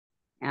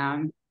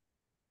And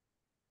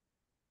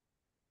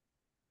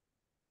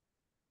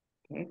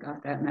okay,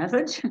 got that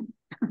message.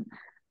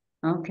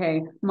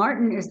 Okay,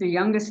 Martin is the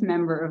youngest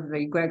member of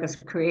the Gregus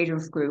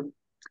Creatives group.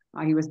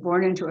 He was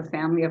born into a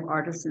family of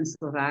artists in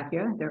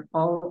Slovakia. They're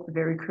all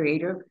very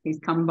creative. He's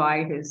come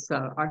by his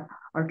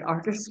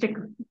artistic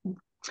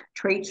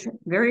traits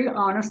very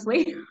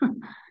honestly.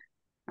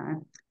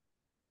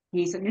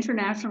 He's an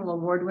international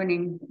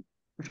award-winning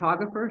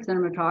photographer,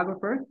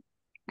 cinematographer,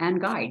 and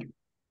guide.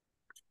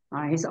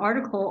 His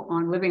article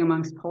on living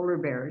amongst polar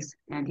bears,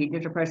 and he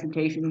did a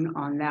presentation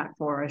on that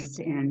for us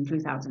in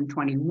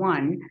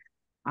 2021,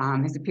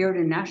 has appeared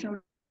in National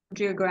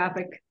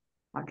Geographic,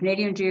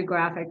 Canadian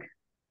Geographic,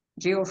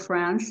 Geo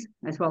France,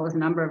 as well as a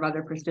number of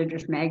other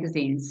prestigious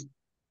magazines.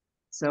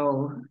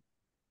 So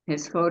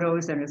his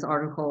photos and his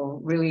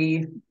article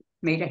really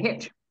made a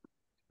hit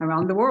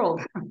around the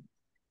world,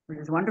 which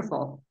is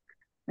wonderful.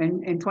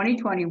 In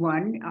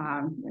 2021,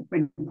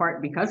 in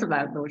part because of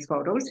those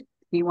photos,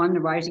 he won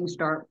the Rising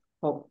Star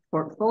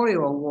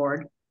Portfolio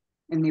Award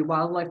in the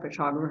Wildlife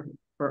Photographer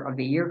of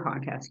the Year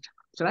contest.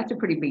 So that's a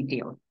pretty big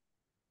deal.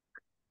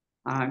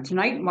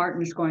 Tonight,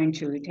 Martin's going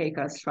to take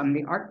us from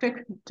the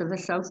Arctic to the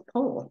South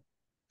Pole,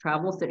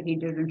 travels that he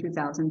did in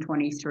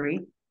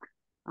 2023.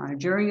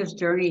 During his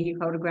journey, he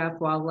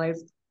photographed wildlife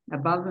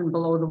above and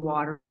below the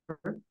water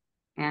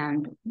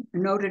and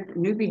noted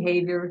new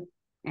behavior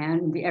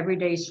and the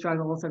everyday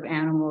struggles of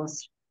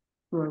animals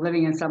who are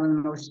living in some of the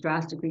most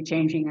drastically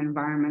changing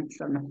environments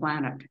on the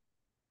planet.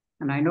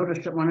 And I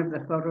noticed that one of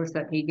the photos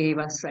that he gave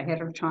us ahead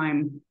of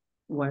time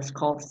was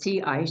called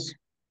Sea Ice,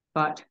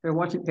 but there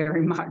wasn't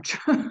very much,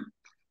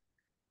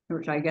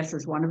 which I guess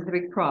is one of the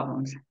big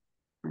problems,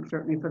 and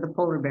certainly for the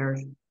polar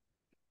bears.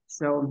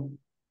 So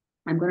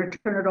I'm going to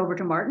turn it over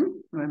to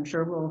Martin, who I'm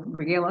sure will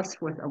regale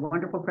us with a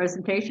wonderful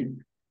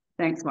presentation.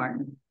 Thanks,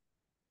 Martin.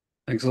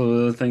 Thanks,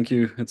 Elizabeth. Thank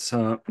you. It's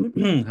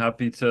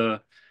happy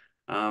to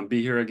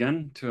be here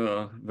again to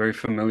a very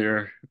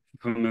familiar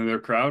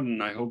crowd,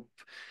 and I hope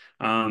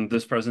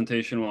this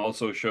presentation will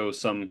also show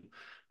some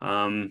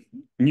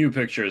new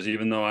pictures.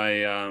 Even though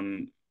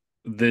I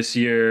this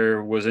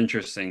year was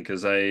interesting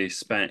because I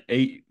spent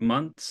 8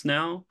 months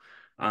now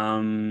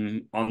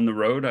on the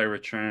road. I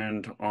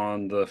returned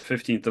on the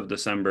 15th of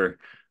December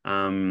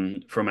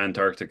from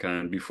Antarctica,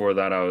 and before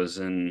that, I was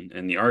in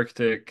the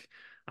Arctic.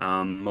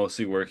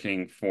 Mostly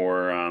working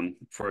for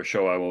a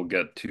show I will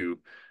get to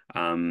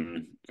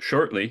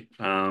shortly.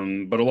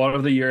 But a lot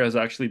of the year has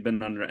actually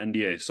been under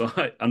NDA, so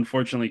I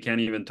unfortunately can't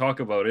even talk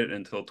about it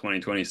until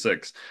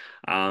 2026.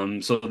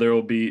 So there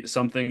will be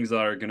some things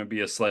that are going to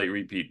be a slight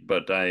repeat,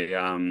 but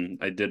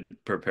I did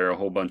prepare a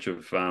whole bunch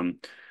of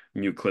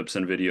new clips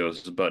and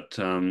videos. But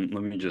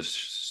let me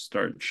just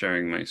start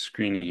sharing my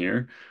screen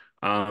here.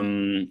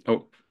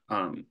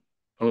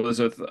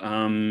 Elizabeth,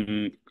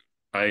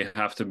 I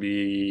have to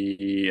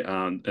be,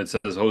 it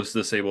says host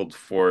disabled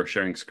for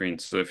sharing screen.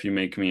 So if you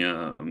make me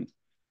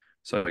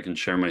so I can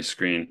share my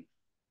screen.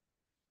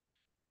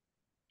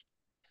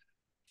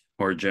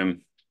 Or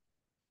Jim.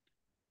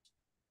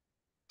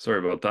 Sorry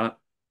about that.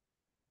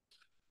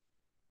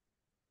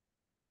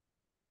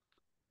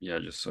 Yeah,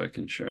 just so I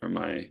can share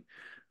my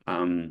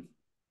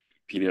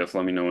PDF.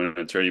 Let me know when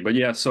it's ready. But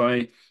yeah, so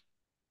I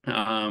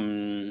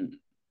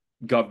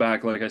got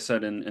back, like I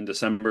said, in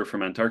December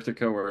from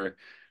Antarctica, where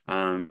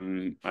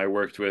I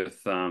worked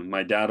with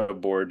my dad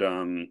aboard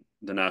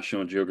the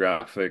National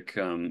Geographic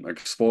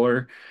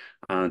Explorer,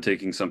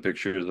 taking some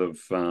pictures of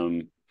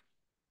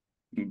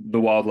the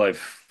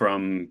wildlife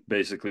from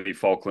basically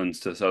Falklands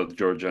to South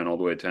Georgia and all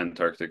the way to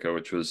Antarctica,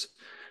 which was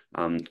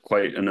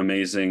quite an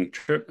amazing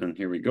trip. And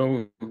here we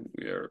go.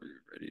 We are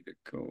ready to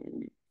go.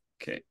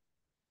 Okay.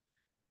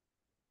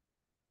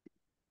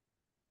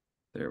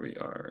 There we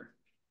are.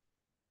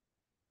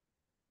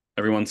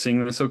 Everyone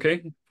seeing this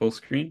okay? Full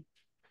screen?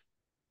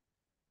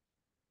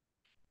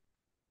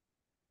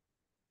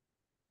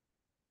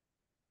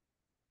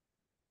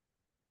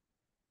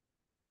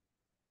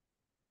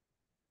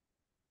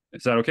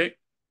 Is that okay?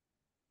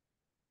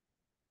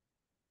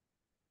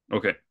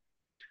 Okay.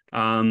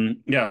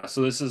 Yeah,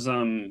 so this is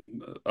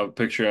a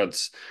picture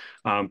that's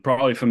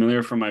probably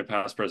familiar from my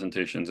past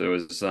presentations. It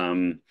was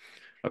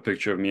a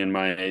picture of me and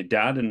my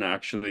dad, and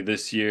actually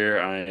this year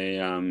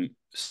I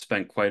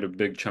spent quite a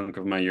big chunk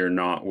of my year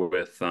not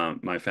with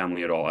my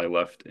family at all. I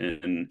left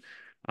in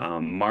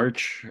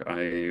March.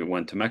 I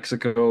went to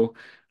Mexico,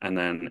 and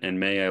then in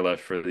May I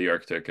left for the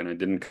Arctic, and I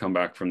didn't come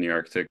back from the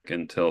Arctic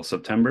until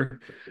September,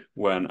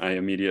 when I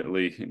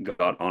immediately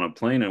got on a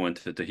plane and went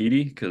to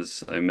Tahiti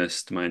because I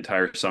missed my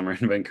entire summer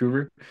in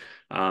Vancouver.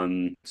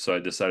 So I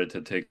decided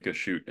to take a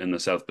shoot in the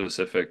South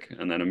Pacific,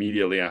 and then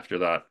immediately after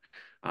that,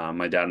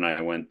 my dad and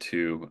I went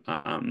to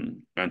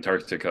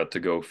Antarctica to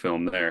go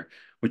film there,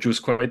 which was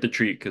quite the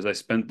treat because I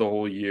spent the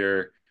whole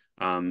year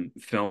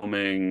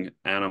filming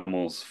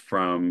animals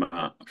from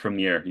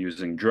the air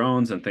using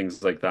drones and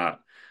things like that.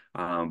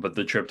 But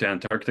the trip to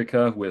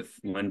Antarctica with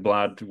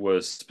Lindblad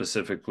was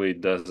specifically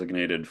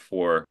designated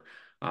for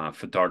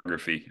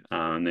photography.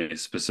 And they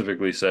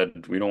specifically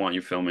said, we don't want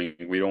you filming,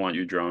 we don't want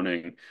you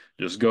droning.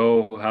 Just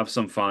go have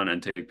some fun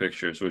and take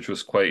pictures, which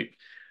was quite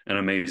an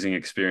amazing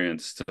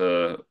experience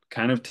to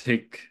kind of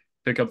pick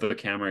up the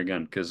camera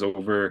again. Because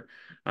over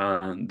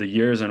the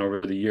years and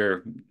over the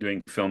year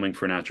doing filming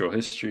for natural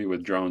history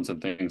with drones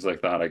and things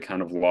like that, I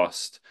kind of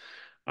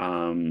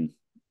um,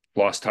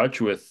 lost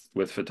touch with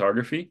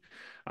photography.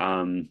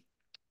 Um,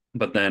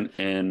 but then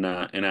in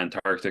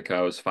Antarctica,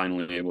 I was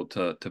finally able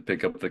to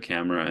pick up the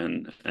camera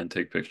and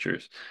take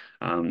pictures.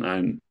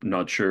 I'm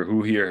not sure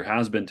who here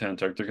has been to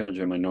Antarctica,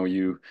 Jim. I know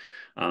you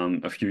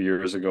a few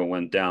years ago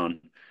went down,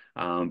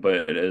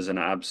 but it is an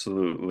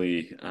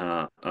absolutely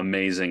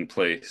amazing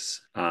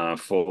place,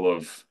 full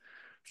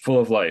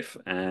of life,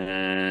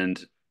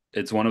 and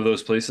it's one of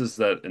those places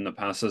that in the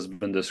past has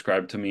been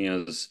described to me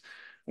as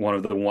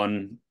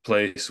one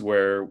place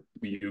where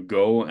you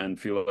go and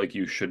feel like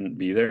you shouldn't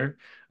be there.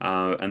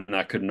 And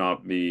that could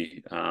not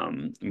be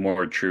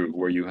more true,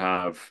 where you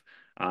have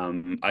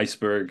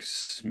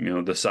icebergs,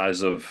 the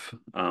size of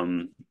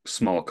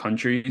small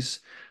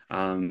countries.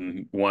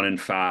 One, in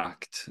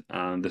fact,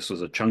 this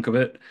was a chunk of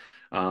it,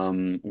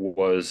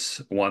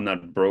 was one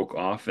that broke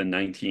off in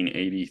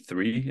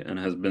 1983 and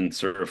has been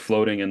sort of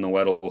floating in the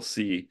Weddell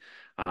Sea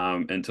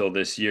until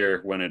this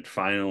year when it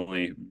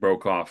finally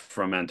broke off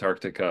from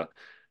Antarctica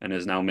and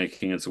is now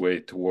making its way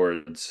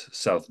towards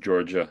South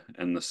Georgia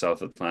and the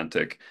South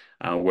Atlantic,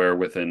 where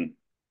within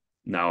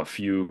now a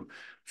few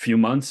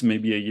months,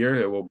 maybe a year,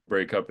 it will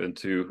break up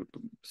into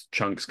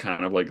chunks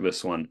kind of like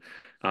this one,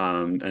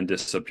 and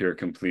disappear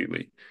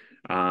completely.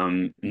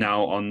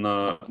 Now on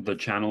the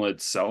channel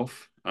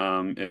itself,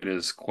 it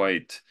is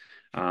quite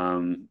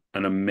an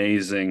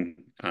amazing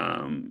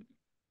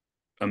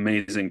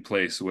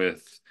place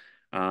with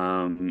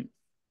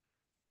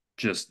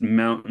just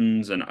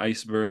mountains and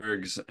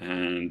icebergs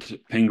and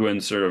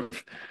penguins sort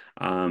of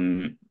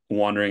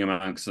wandering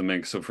amongst the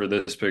mix. So for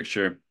this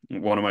picture,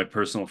 one of my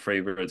personal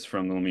favorites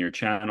from the Lemire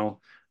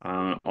Channel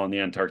on the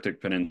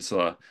Antarctic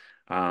Peninsula,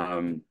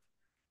 um,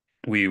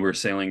 we were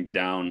sailing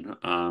down.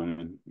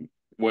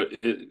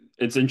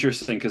 It's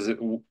interesting because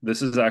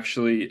this is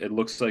actually, it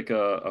looks like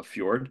a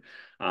fjord,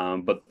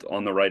 but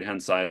on the right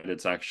hand side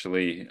it's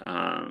actually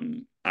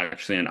an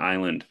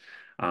island,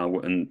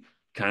 and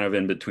kind of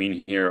in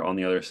between here on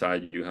the other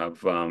side you have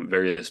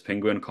various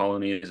penguin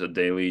colonies, a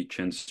daily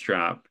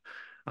chinstrap,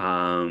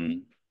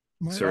 Martin,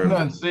 sort I'm of.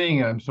 not seeing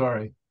it. I'm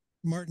sorry.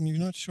 Martin, you're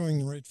not showing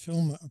the right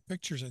film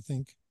pictures, I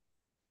think.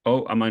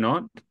 Oh, am I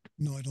not?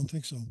 No, I don't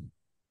think so.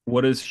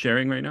 What is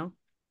sharing right now?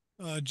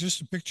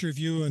 Just a picture of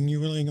you and you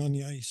laying on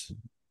the ice.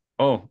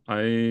 Oh,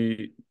 oh,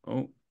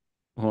 hold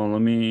on,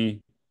 let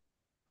me,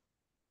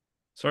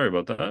 sorry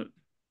about that.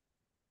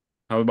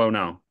 How about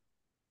now?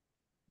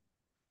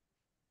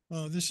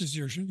 This is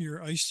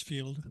your ice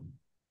field.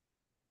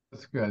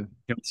 That's good.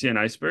 Can you see an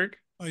iceberg?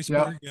 Yeah.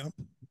 Iceberg, yeah.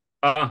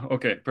 Ah,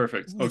 okay,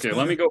 perfect. That's Okay,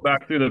 let me better. go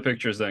back through the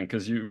pictures then,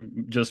 because you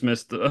just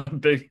missed a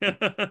big.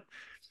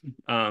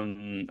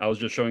 I was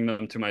just showing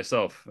them to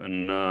myself,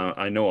 and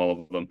I know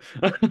all of them.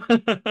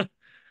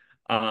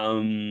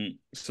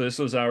 So this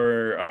was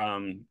our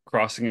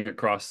crossing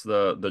across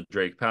the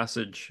Drake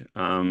Passage,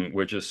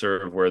 which is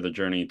sort of where the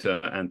journey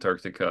to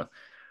Antarctica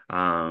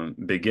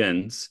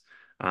begins.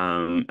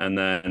 And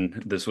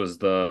then this was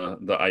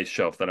the ice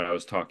shelf that I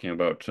was talking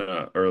about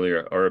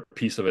earlier, or a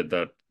piece of it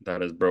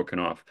that is broken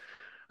off.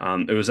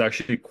 It was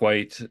actually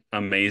quite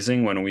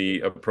amazing when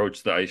we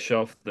approached the ice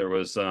shelf. There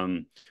was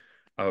a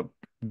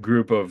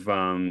group of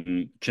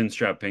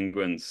chinstrap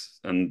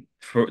penguins, and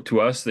to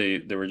us, they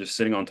were just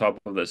sitting on top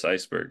of this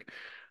iceberg.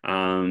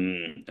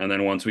 And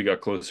then once we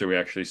got closer, we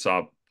actually saw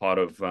a pod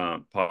of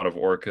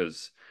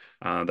orcas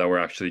that were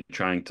actually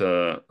trying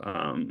to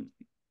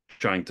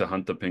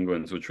hunt the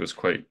penguins, which was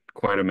quite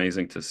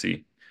amazing to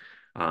see.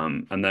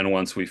 And then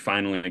once we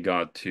finally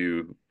got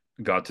to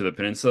the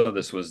peninsula,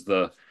 this was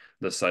the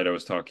site I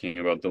was talking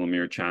about, the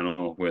Lemire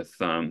Channel, with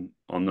on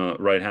the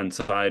right hand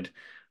side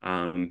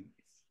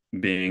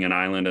being an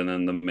island, and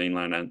then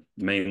the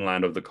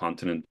mainland of the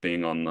continent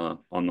being on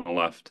the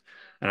left.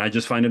 And I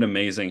just find it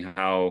amazing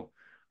how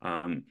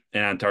in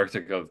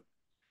Antarctica,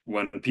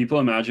 when people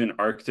imagine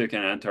Arctic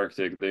and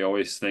Antarctic, they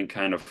always think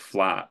kind of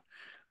flat,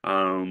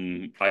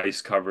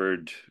 ice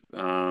covered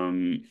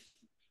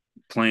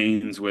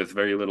plains with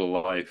very little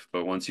life.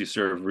 But once you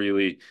sort of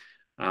really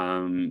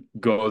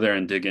go there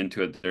and dig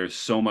into it, there's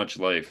so much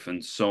life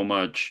and so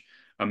much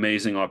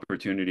amazing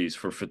opportunities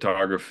for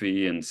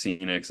photography and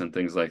scenics and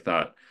things like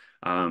that.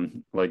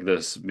 Like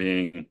this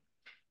being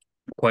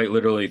quite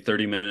literally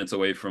 30 minutes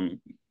away from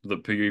the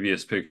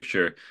previous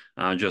picture,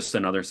 just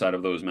another side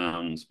of those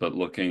mountains, but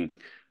looking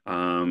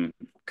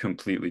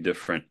completely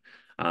different.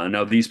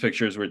 Now, these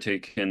pictures were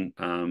taken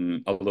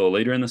a little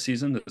later in the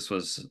season. This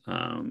was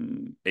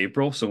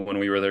April. So when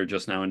we were there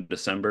just now in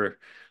December,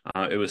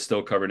 it was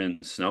still covered in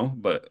snow.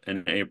 But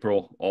in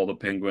April, all the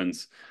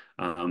penguins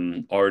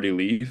already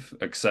leave,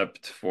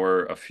 except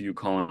for a few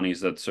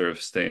colonies that sort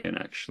of stay and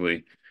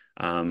actually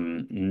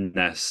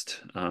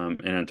nest in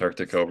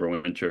Antarctica over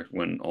winter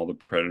when all the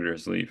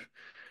predators leave.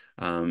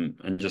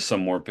 and just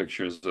some more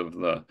pictures of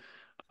the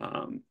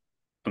um,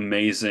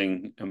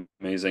 amazing,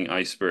 amazing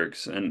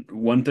icebergs. And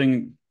one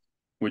thing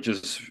which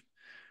is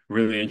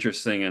really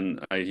interesting,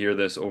 and I hear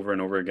this over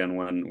and over again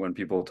when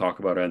people talk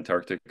about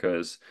Antarctica,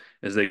 is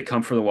they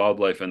come for the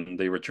wildlife and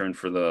they return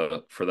for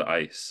the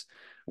ice,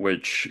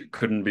 which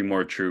couldn't be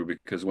more true,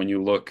 because when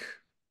you look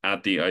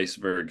at the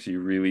icebergs,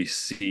 you really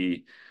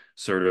see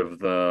sort of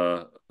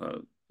the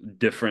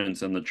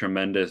difference and the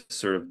tremendous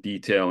sort of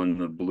detail in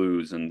the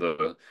blues and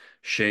the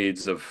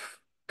shades of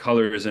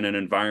colors in an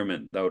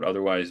environment that would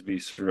otherwise be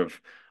sort of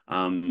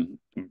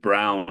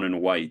brown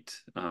and white,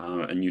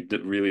 and you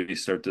really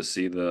start to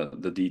see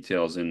the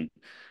details in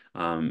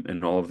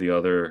all of the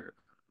other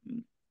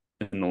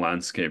in the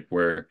landscape.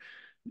 Where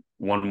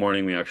one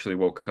morning we actually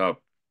woke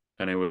up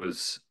and it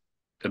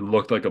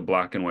looked like a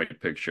black and white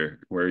picture,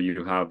 where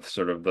you have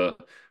sort of the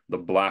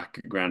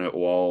black granite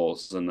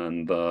walls and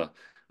then the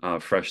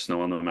fresh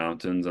snow on the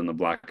mountains and the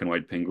black and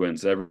white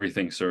penguins.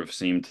 Everything sort of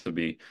seemed to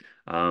be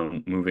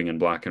moving in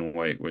black and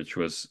white, which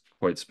was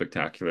quite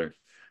spectacular.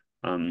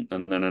 And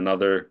then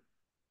another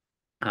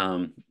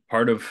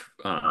part of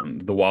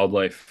the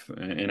wildlife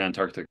in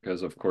Antarctica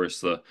is, of course,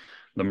 the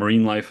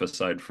marine life.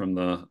 Aside from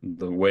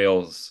the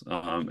whales,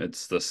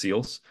 it's the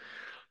seals.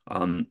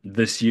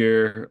 This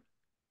year,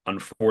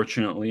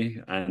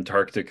 unfortunately,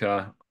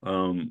 Antarctica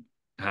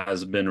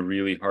has been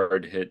really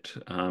hard hit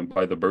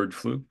by the bird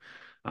flu,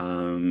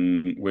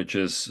 which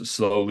is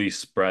slowly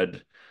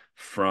spread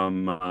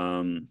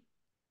from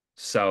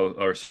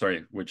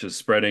which is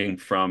spreading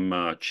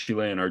from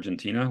Chile and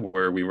Argentina,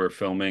 where we were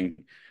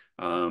filming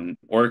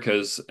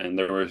orcas, and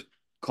there were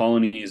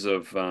colonies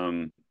of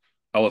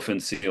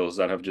elephant seals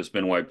that have just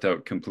been wiped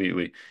out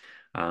completely,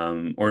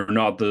 or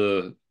not.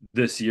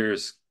 This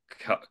year's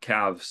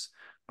calves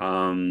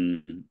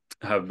um,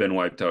 have been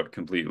wiped out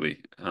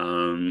completely.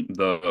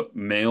 The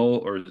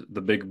male or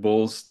the big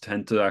bulls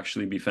tend to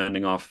actually be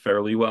fending off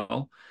fairly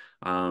well,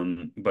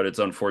 but it's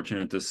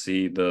unfortunate to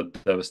see the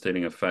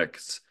devastating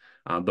effects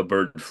the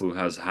bird flu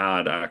has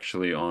had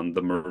actually on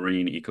the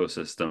marine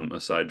ecosystem.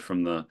 Aside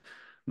from the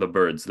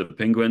birds, the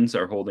penguins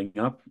are holding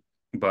up,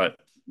 but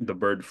the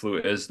bird flu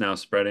is now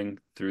spreading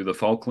through the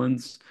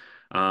Falklands,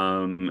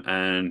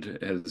 and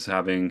is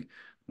having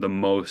the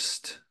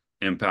most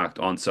impact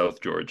on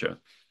South Georgia.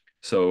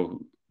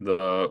 So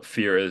the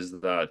fear is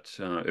that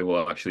it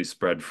will actually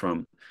spread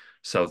from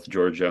South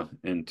Georgia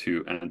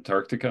into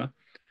Antarctica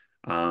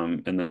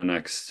in the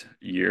next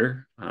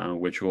year,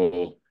 which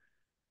will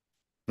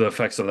the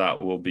effects of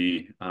that will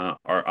be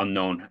are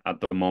unknown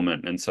at the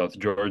moment. In South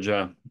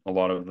Georgia, a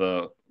lot of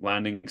the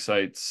landing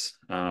sites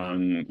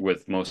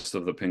with most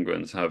of the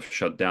penguins have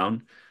shut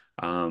down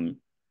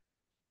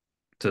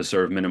to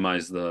sort of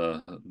minimize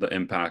the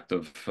impact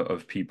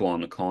of people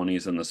on the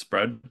colonies and the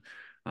spread.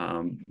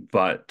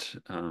 But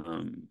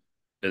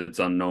it's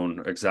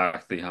unknown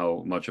exactly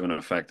how much of an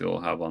effect it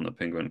will have on the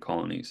penguin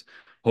colonies.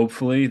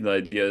 Hopefully, the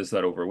idea is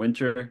that over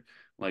winter,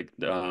 like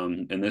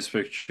in this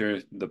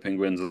picture, the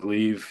penguins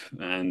leave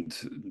and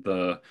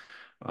the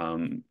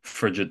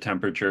frigid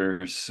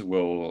temperatures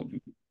will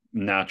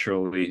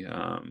naturally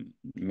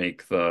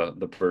make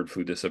the bird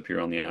flu disappear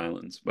on the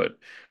islands. But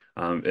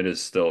it is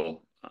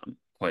still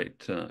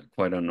quite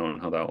unknown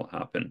how that will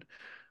happen.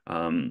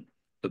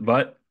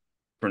 But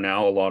for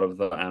now, a lot of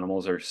the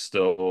animals are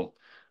still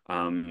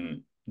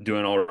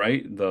doing all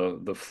right.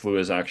 The flu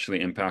is actually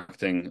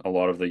impacting a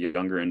lot of the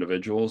younger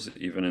individuals,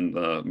 even in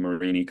the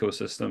marine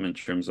ecosystem, in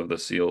terms of the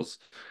seals.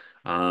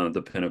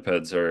 The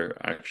pinnipeds are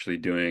actually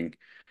doing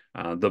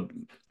the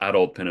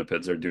adult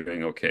pinnipeds are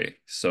doing okay.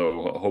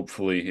 So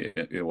hopefully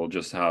it will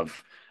just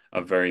have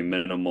a very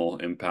minimal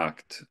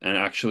impact. And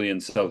actually in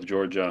South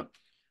Georgia,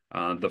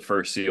 the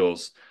fur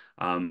seals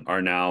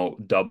are now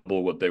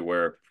double what they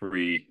were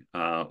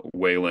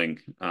pre-whaling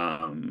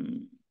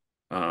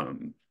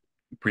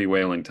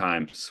pre-whaling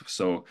times.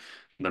 So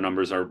the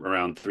numbers are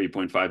around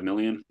 3.5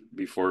 million.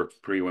 Before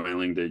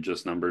pre-whaling, they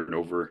just numbered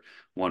over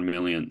 1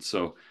 million.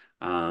 So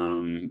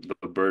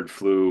the bird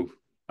flu,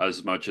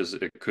 as much as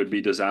it could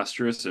be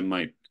disastrous, it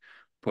might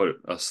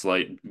put a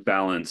slight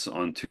balance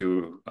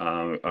onto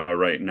a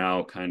right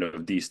now kind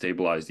of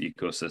destabilized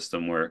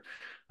ecosystem where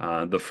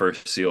the fur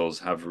seals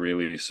have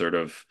really sort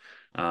of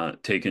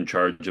taken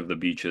charge of the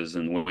beaches.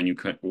 And when you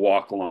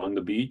walk along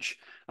the beach,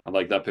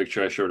 like that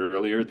picture I showed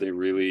earlier, they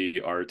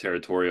really are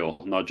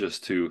territorial, not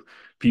just to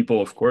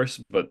people, of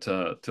course, but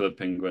to the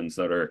penguins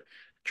that are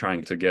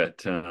trying to get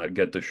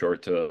to shore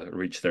to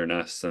reach their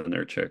nests and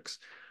their chicks.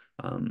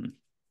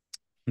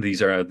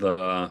 These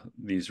are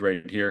these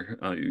right here.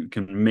 You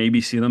can maybe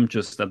see them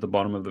just at the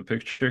bottom of the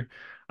picture.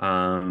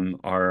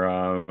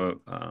 Are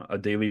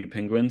Adelie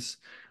penguins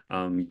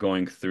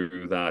going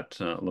through that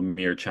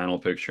Lemire Channel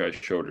picture I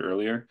showed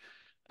earlier.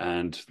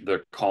 And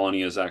the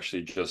colony is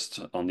actually just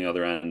on the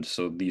other end.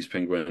 So these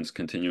penguins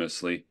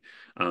continuously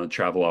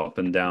travel up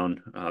and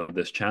down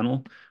this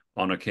channel.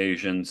 On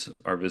occasions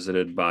are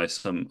visited by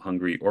some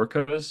hungry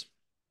orcas,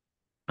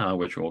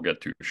 which we'll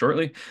get to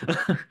shortly.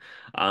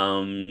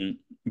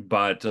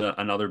 But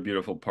another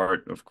beautiful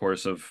part, of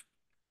course, of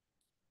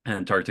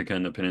Antarctica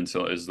and the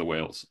peninsula is the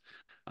whales,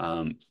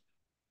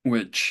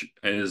 which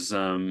is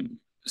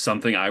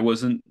something I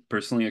wasn't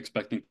personally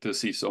expecting to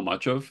see so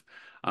much of,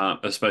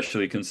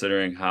 especially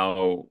considering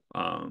how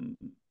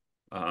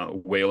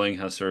whaling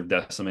has sort of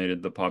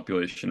decimated the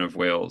population of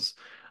whales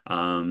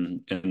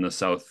in the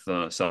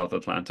South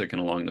Atlantic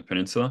and along the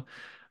peninsula.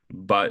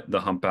 But the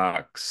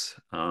humpbacks,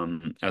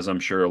 as I'm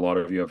sure a lot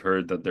of you have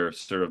heard, that they're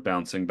sort of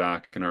bouncing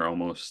back and are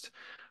almost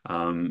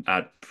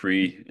at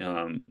pre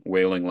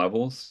whaling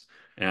levels.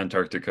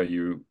 Antarctica,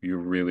 you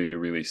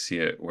really see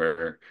it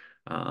where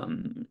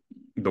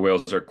the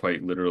whales are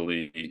quite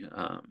literally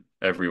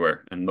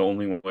everywhere. And the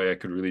only way I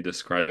could really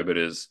describe it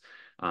is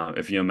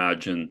if you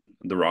imagine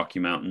the Rocky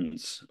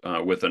Mountains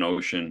with an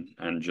ocean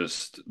and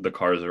just the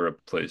cars are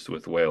replaced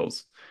with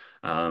whales.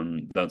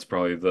 That's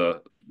probably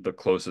the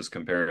closest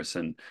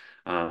comparison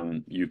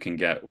you can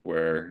get,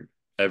 where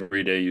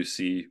every day you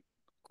see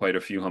quite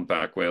a few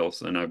humpback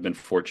whales. And I've been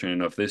fortunate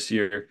enough this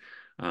year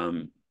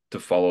to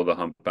follow the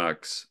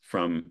humpbacks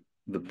from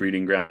the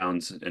breeding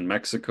grounds in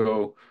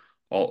Mexico,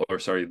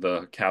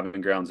 the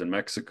calving grounds in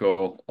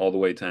Mexico, all the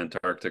way to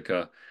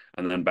Antarctica,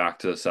 and then back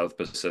to the South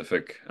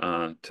Pacific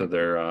to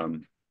their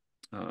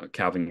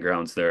calving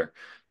grounds there.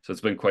 So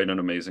it's been quite an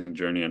amazing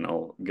journey, and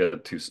I'll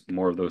get to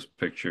more of those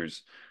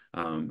pictures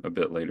a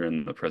bit later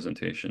in the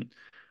presentation.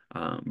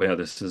 But yeah,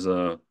 this is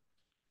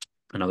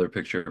another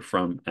picture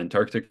from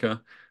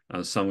Antarctica.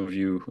 Some of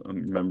you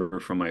remember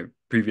from my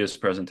previous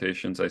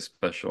presentations, I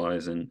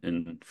specialize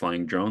in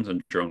flying drones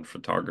and drone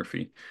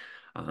photography.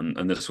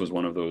 And this was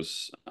one of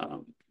those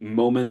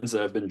moments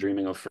that I've been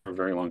dreaming of for a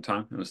very long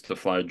time. It was to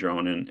fly a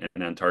drone in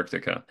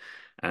Antarctica.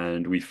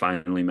 And we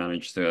finally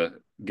managed to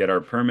get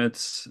our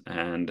permits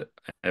and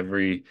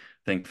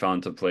everything fell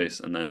into place.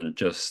 And then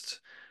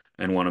just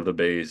in one of the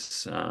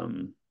bays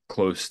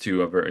close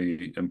to a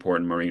very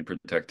important marine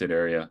protected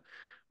area,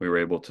 we were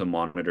able to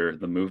monitor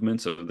the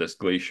movements of this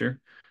glacier,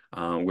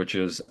 which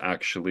is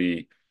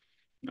actually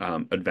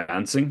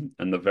advancing.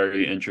 And the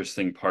very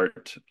interesting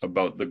part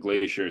about the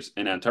glaciers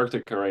in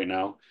Antarctica right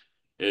now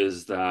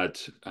is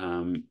that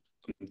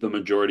the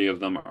majority of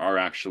them are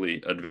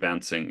actually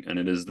advancing. And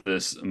it is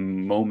this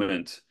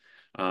moment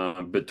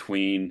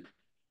between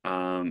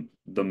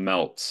the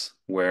melts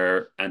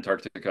where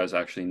Antarctica is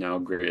actually now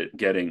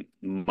getting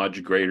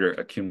much greater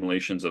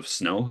accumulations of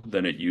snow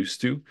than it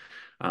used to.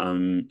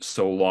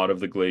 So a lot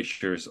of the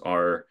glaciers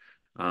are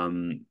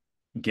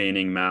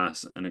gaining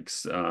mass and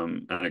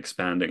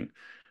expanding,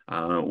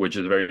 which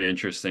is very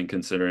interesting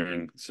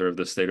considering sort of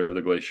the state of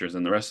the glaciers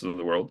in the rest of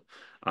the world.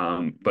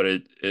 But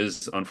it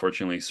is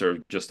unfortunately sort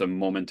of just a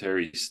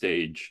momentary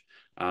stage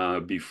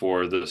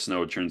before the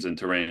snow turns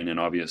into rain, and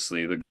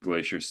obviously the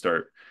glaciers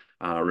start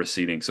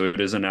receding. So it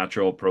is a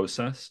natural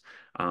process,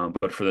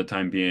 but for the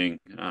time being,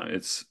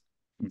 it's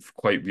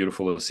quite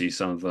beautiful to see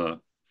some of the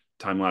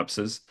time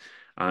lapses.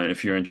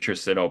 If you're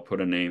interested, I'll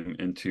put a name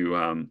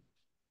into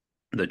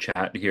the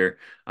chat here.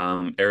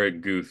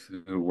 Eric Guth,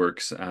 who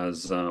works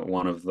as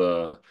one of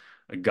the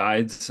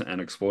guides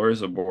and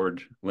explorers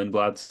aboard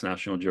Lindblad's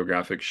National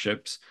Geographic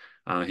ships.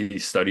 He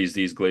studies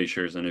these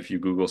glaciers, and if you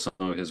Google some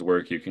of his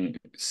work, you can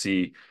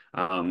see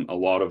a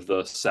lot of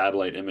the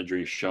satellite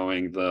imagery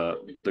showing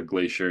the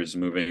glaciers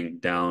moving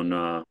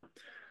down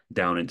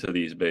into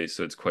these bays.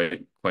 So it's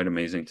quite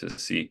amazing to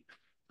see.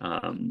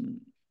 And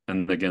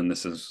again,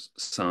 this is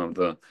some of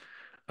the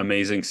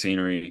amazing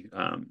scenery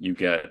you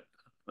get.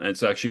 And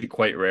it's actually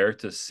quite rare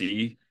to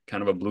see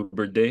kind of a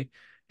bluebird day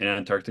in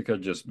Antarctica,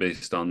 just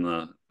based on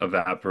the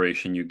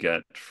evaporation you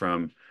get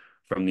from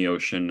the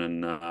ocean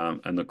and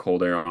the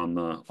cold air on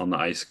the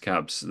ice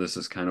caps. This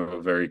is kind of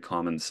a very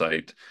common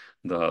sight.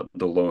 The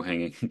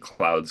low-hanging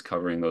clouds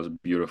covering those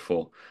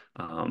beautiful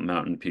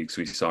mountain peaks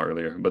we saw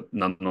earlier. But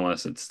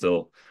nonetheless, it's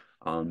still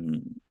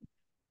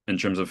in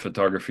terms of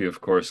photography,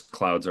 of course,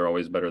 clouds are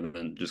always better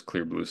than just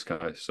clear blue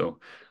sky. So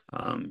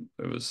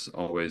it was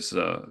always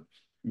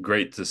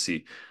great to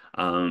see.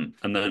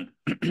 And then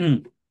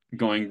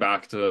going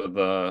back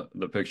to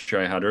the picture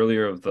I had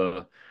earlier of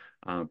the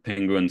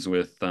penguins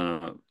with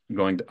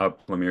going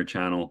up Lemire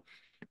Channel,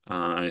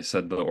 I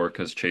said the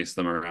orcas chased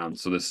them around.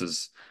 So this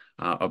is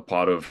a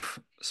pod of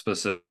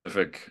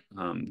specific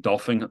penguin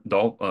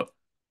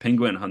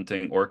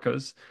hunting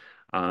orcas,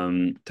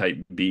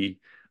 type B,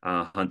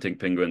 hunting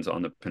penguins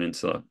on the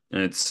peninsula.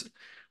 And it's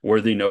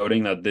worthy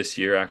noting that this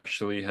year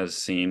actually has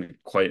seen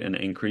quite an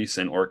increase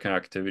in orca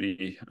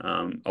activity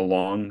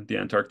along the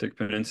Antarctic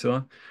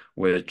Peninsula,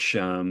 which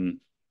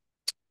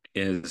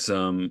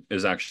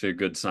is actually a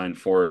good sign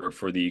for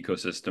the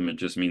ecosystem. It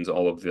just means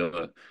all of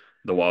the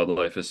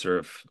wildlife is sort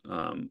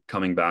of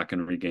coming back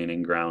and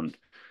regaining ground.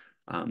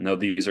 Now,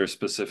 these are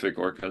specific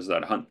orcas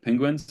that hunt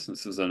penguins.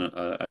 This is,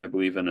 I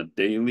believe, an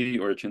Adelie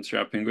or a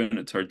chinstrap penguin.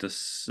 It's hard to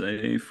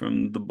say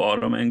from the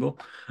bottom angle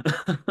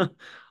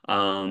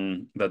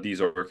that these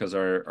orcas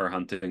are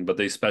hunting, but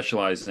they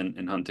specialize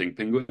in hunting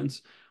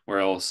penguins,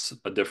 whereas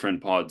a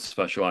different pod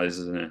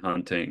specializes in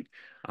hunting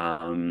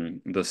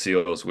the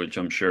seals, which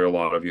I'm sure a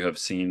lot of you have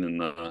seen in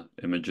the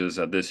images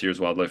at this year's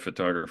Wildlife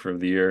Photographer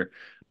of the Year.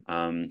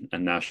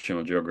 and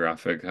National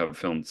Geographic have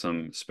filmed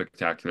some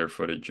spectacular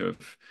footage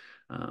of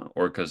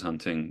orcas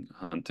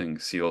hunting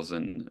seals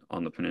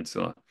on the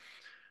peninsula.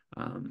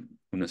 And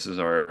this is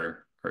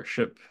our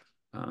ship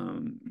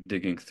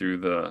digging through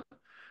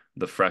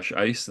the fresh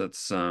ice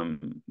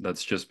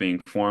that's just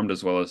being formed,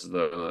 as well as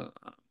the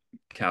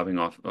calving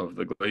off of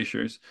the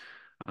glaciers,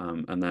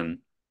 and then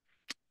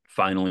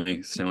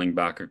finally sailing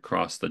back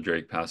across the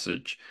Drake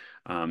Passage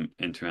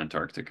into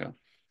Antarctica.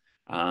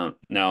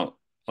 Now,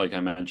 like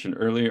I mentioned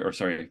earlier, or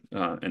sorry,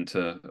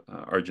 into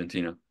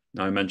Argentina.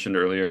 Now, I mentioned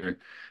earlier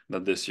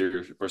that this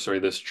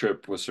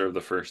trip was sort of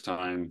the first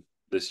time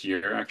this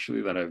year,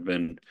 actually, that I've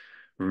been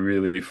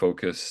really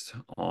focused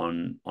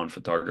on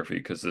photography,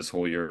 because this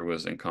whole year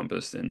was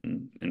encompassed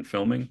in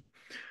filming.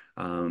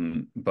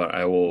 But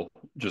I will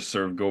just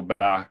sort of go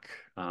back,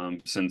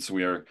 since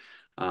we are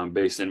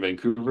based in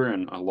Vancouver,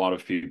 and a lot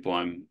of people,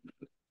 I'm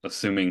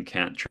assuming,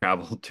 can't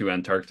travel to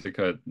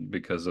Antarctica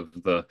because of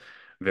the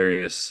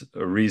various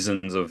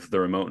reasons of the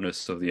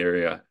remoteness of the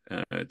area.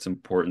 It's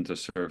important to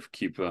sort of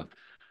keep an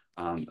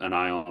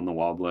eye on the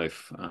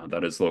wildlife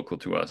that is local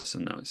to us.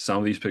 And some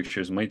of these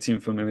pictures might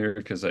seem familiar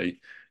because I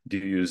do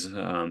use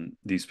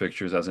these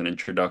pictures as an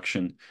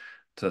introduction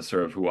to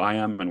sort of who I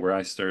am and where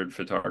I started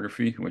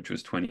photography, which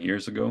was 20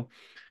 years ago,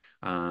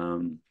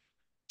 from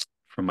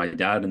my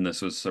dad. And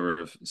this was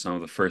sort of some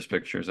of the first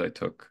pictures I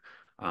took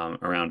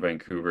around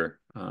Vancouver.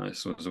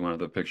 This was one of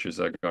the pictures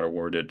that got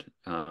awarded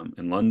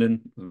in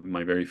London,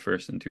 my very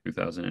first in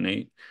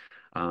 2008.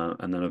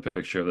 And then a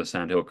picture of the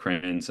sandhill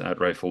cranes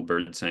at Rifle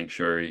Bird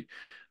Sanctuary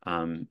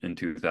in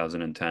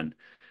 2010.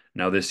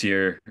 Now, this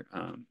year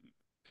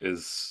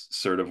is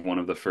sort of one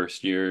of the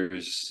first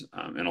years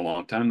in a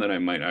long time that I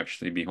might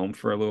actually be home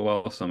for a little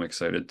while. So I'm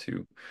excited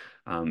to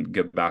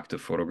get back to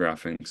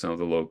photographing some of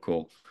the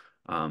local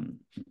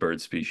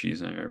bird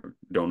species. And I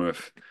don't know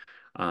if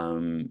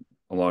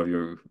a lot of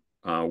you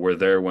were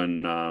there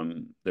when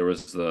there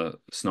was the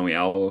snowy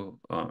owl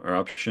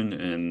eruption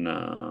in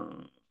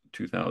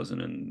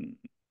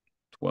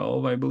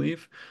 2012, I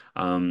believe,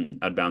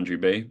 at Boundary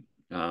Bay.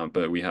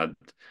 But we had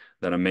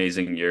that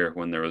amazing year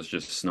when there was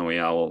just snowy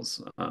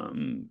owls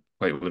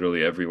quite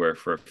literally everywhere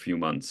for a few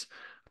months.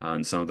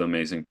 And some of the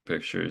amazing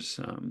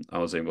pictures I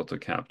was able to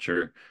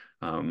capture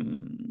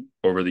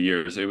over the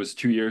years. It was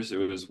 2 years. It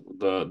was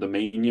the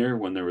main year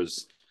when there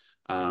was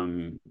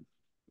I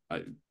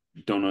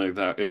don't know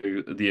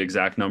the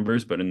exact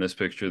numbers, but in this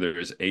picture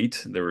there's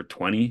 8. There were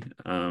 20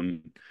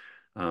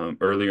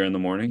 earlier in the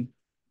morning.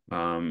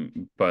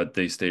 But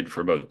they stayed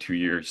for about 2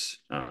 years,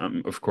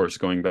 of course,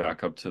 going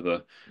back up to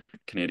the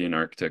Canadian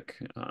Arctic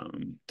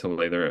to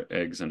lay their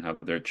eggs and have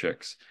their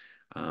chicks.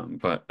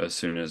 But as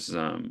soon as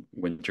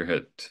winter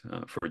hit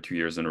for 2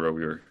 years in a row,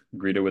 we were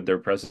greeted with their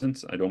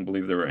presence. I don't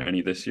believe there were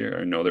any this year.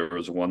 I know there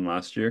was one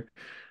last year,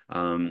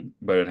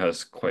 but it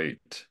has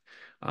quite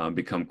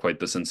become quite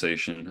the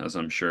sensation, as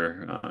I'm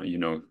sure you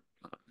know,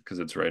 because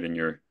it's right in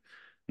your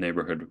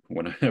neighborhood.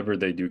 Whenever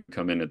they do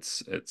come in,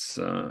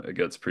 it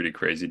gets pretty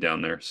crazy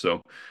down there.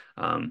 So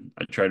I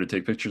try to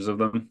take pictures of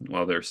them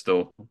while they're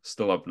still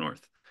up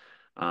north.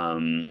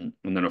 And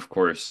then of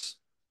course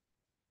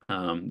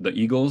the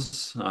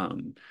eagles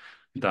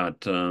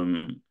that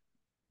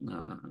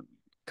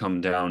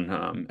come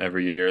down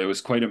every year. It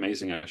was quite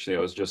amazing, actually. I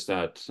was just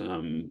at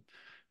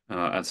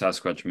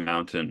Sasquatch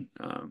Mountain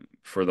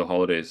for the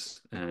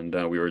holidays, and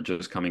we were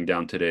just coming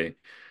down today.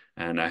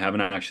 And I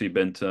haven't actually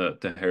been to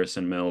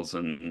Harrison Mills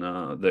and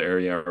the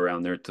area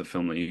around there to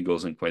film the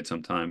eagles in quite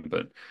some time,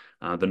 but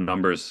the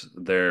numbers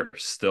there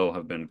still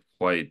have been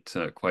quite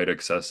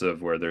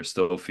excessive, where they're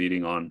still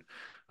feeding on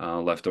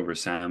leftover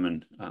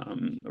salmon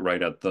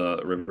right at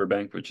the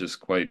riverbank, which is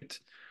quite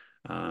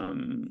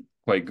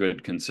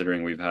good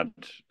considering we've had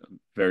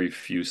very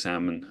few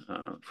salmon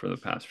for the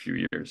past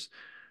few years.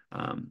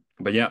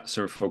 But yeah,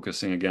 sort of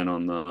focusing again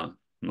on the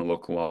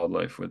local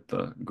wildlife with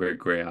the great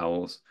gray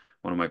owls,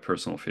 one of my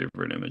personal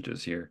favorite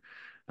images here.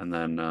 And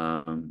then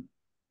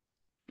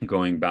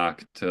going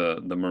back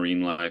to the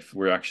marine life,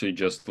 we're actually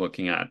just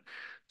looking at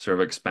sort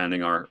of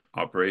expanding our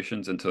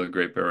operations into the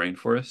Great Bear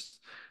Rainforest,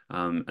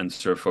 and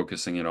sort of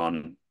focusing it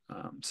on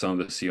some of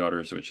the sea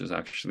otters, which is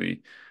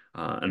actually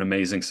an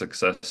amazing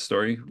success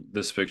story.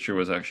 This picture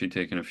was actually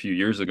taken a few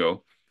years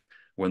ago,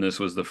 when this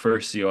was the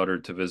first sea otter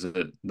to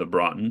visit the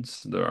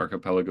Broughton's, the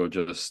archipelago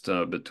just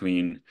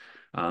between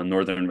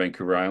northern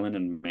Vancouver Island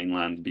and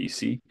mainland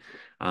BC.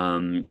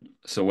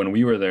 So when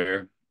we were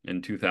there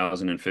in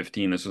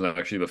 2015, this was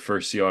actually the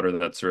first sea otter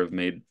that sort of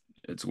made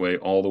its way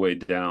all the way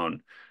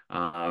down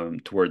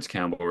towards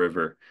Campbell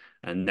River.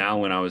 And now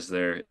when I was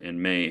there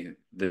in May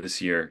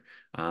this year,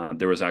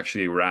 there was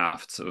actually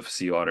rafts of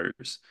sea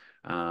otters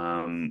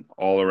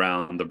all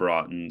around the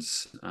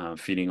Broughton's,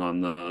 feeding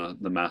on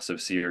the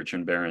massive sea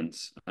urchin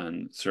barrens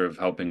and sort of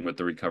helping with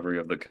the recovery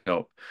of the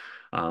kelp.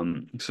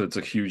 So it's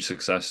a huge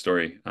success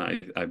story,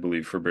 I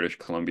believe, for British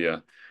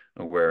Columbia,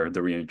 where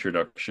the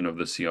reintroduction of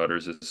the sea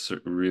otters is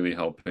really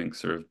helping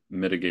sort of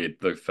mitigate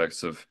the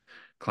effects of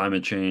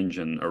climate change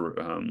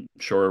and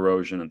shore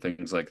erosion and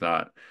things like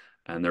that.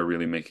 and they're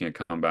really making a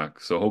comeback.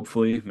 So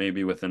hopefully,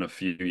 maybe within a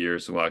few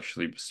years, we'll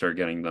actually start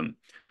getting them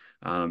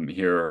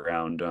here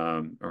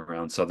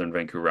around southern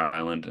Vancouver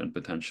Island and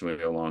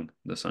potentially along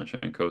the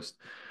Sunshine Coast.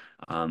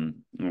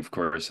 Of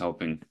course,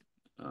 helping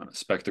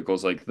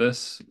spectacles like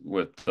this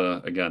with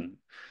again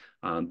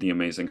the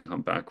amazing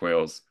humpback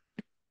whales.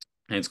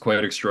 And it's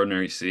quite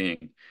extraordinary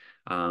seeing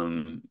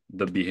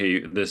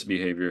this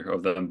behavior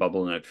of them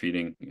bubble net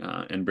feeding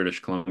in British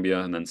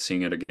Columbia, and then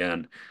seeing it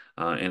again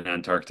in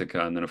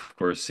Antarctica, and then of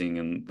course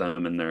seeing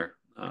them in their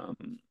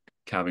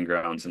calving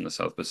grounds in the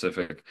South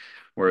Pacific,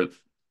 where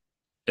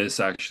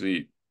it's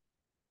actually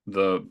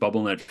the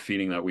bubble net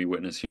feeding that we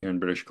witness here in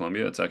British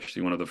Columbia. It's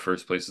actually one of the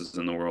first places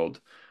in the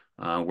world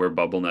where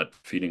bubble net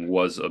feeding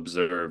was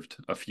observed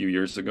a few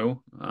years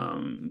ago,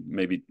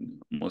 maybe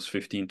almost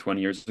 15,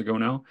 20 years ago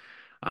now.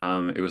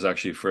 It was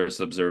actually first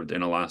observed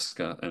in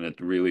Alaska, and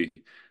it really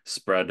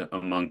spread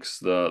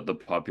amongst the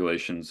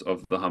populations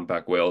of the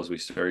humpback whales. We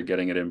started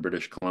getting it in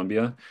British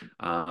Columbia,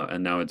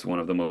 and now it's one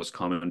of the most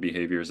common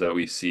behaviors that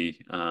we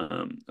see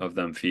of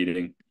them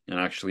feeding. And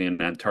actually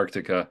in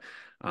Antarctica,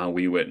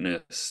 we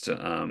witnessed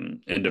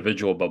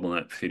individual bubble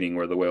net feeding,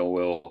 where the whale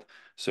will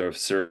sort of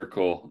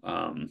circle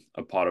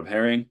a pot of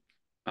herring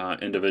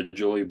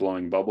individually,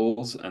 blowing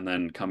bubbles, and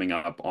then coming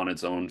up on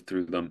its own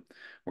through them.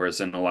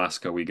 Whereas in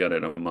Alaska, we get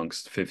it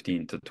amongst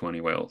 15 to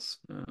 20 whales.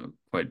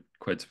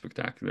 Quite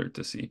spectacular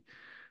to see.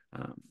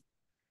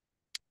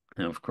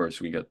 And of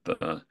course, we get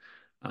the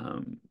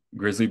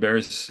grizzly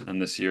bears,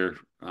 and this year,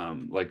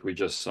 like we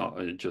just saw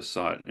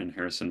it in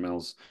Harrison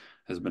Mills,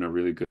 has been a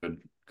really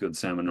good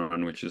salmon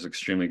run, which is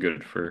extremely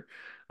good for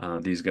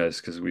these guys,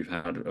 because we've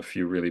had a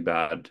few really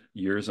bad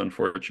years,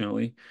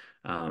 unfortunately.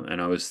 And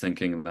I was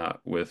thinking that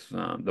with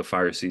the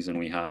fire season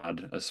we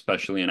had,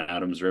 especially in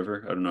Adams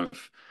River, I don't know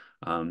if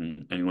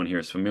anyone here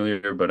is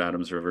familiar, but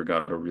Adams River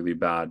got a really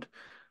bad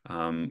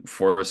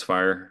forest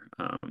fire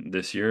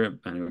this year,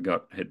 and it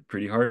got hit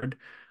pretty hard.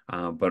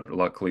 But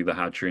luckily the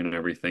hatchery and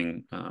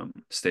everything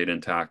stayed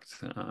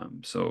intact.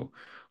 So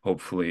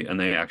hopefully, and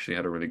they actually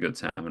had a really good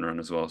salmon run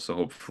as well. So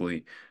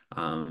hopefully,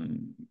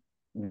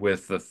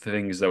 with the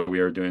things that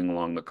we are doing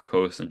along the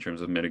coast in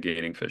terms of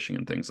mitigating fishing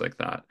and things like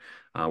that,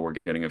 we're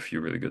getting a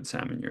few really good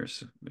salmon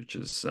years, which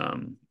is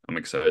I'm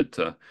excited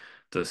to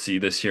see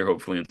this year,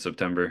 hopefully in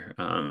September.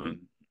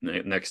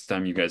 Next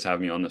time you guys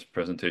have me on this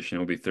presentation, it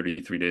will be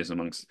 33 days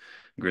amongst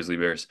grizzly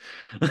bears.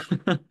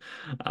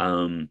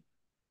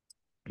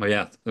 But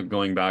yeah,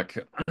 going back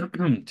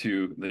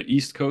to the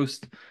East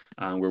Coast,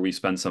 where we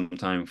spent some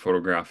time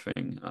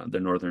photographing the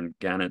northern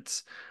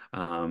gannets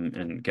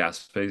and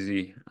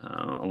Gaspésie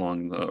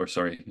on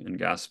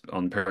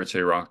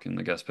Parachet Rock in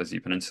the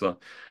Gaspésie Peninsula.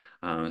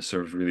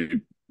 Sort of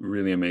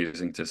really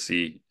amazing to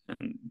see,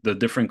 and the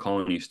different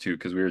colonies too,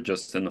 because we were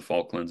just in the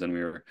Falklands and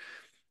we were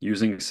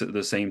using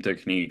the same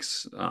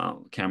techniques,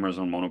 cameras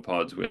on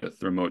monopods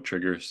with remote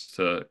triggers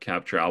to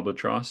capture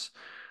albatross.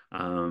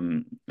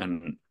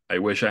 And I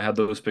wish I had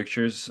those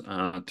pictures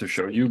to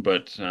show you,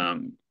 but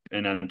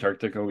in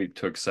Antarctica, we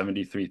took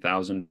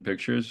 73,000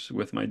 pictures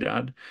with my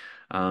dad.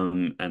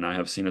 And I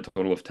have seen a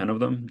total of 10 of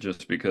them,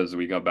 just because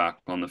we got back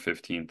on the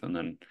 15th, and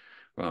then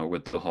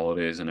with the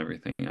holidays and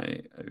everything,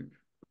 I've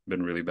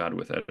been really bad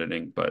with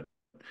editing, but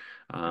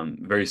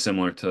very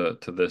similar to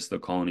this, the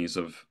colonies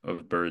of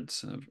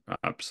birds are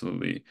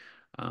absolutely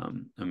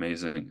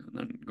amazing. And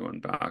then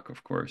going back,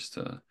 of course,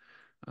 to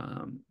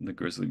the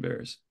grizzly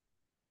bears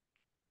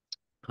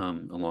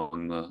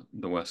along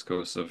the west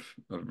coast of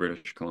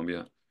British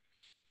Columbia.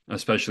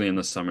 Especially in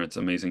the summer, it's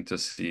amazing to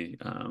see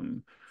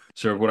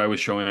sort of what I was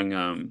showing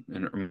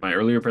in my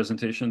earlier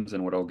presentations,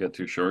 and what I'll get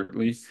to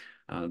shortly,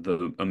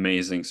 the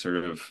amazing sort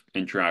of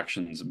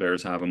interactions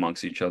bears have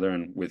amongst each other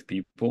and with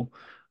people,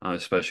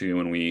 especially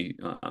when we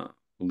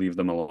leave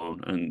them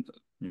alone. And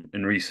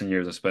in recent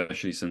years,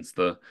 especially since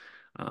the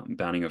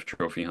banning of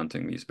trophy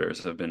hunting, these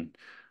bears have been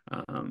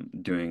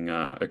doing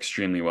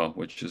extremely well,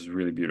 which is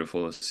really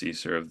beautiful to see,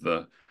 sort of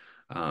the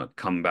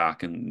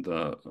comeback and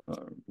the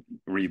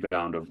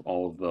rebound of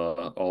all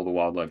the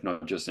wildlife,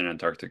 not just in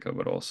Antarctica,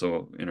 but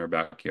also in our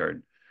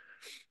backyard.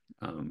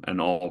 And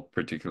all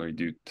particularly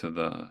due to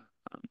the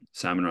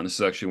salmon run. This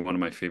is actually one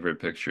of my favorite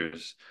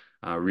pictures,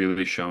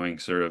 really showing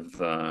sort of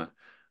the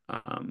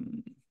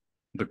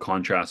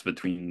contrast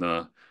between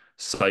the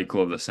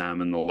cycle of the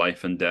salmon, the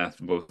life and death,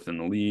 both in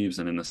the leaves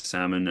and in the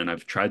salmon. And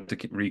I've tried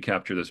to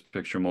recapture this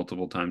picture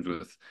multiple times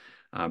with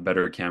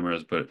better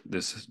cameras, but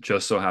this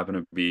just so happened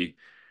to be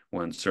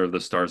when sort of the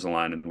stars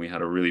aligned, and we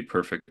had a really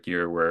perfect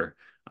year where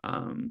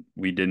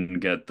we didn't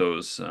get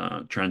those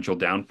torrential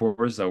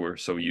downpours that we're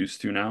so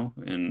used to now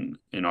in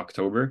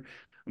October,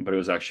 but it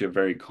was actually a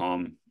very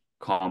calm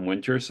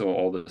winter. So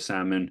all the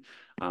salmon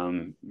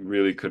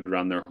really could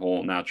run their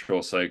whole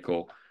natural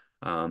cycle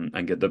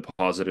and get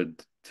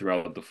deposited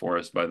throughout the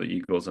forest by the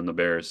eagles and the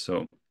bears.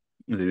 So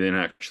they didn't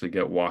actually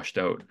get washed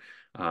out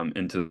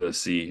into the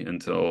sea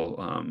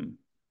until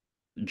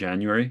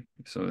January.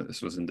 So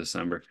this was in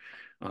December,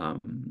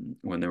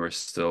 when they were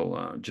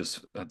still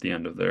just at the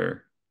end of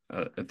their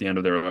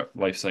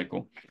life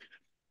cycle.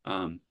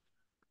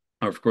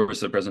 of course,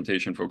 the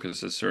presentation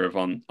focuses sort of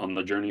on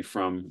the journey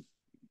from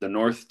the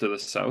north to the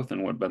south,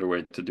 and what better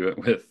way to do it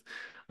with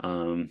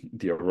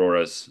the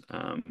auroras.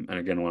 And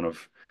again, one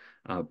of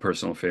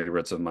personal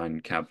favorites of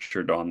mine,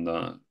 captured on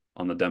the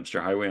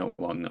Dempster Highway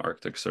along the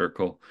Arctic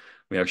Circle.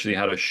 We actually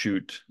had a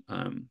shoot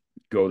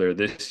go there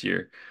this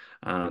year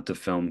to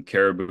film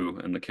caribou,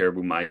 and the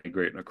caribou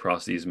migrate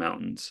across these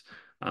mountains,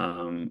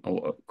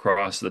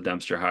 across the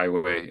Dempster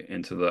Highway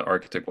into the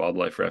Arctic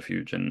Wildlife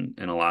Refuge in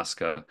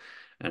Alaska.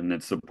 And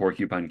it's the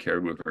porcupine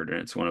caribou herd, and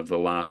it's one of the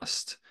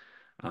last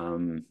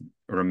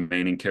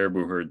remaining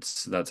caribou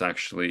herds that's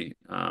actually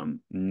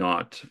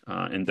not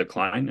in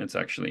decline. It's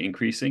actually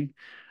increasing,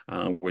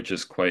 which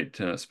is quite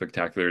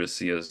spectacular to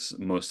see, as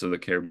most of the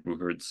caribou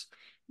herds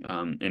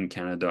in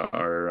Canada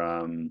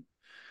are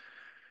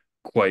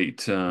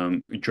quite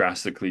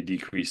drastically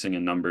decreasing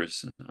in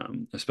numbers,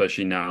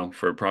 especially now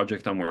for a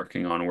project I'm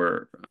working on.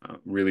 We're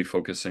really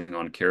focusing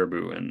on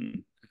caribou,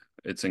 and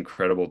it's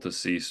incredible to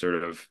see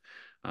sort of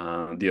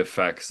the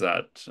effects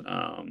that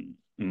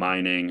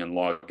mining and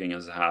logging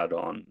has had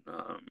on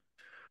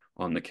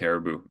the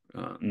caribou.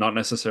 Not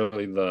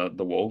necessarily the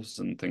wolves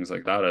and things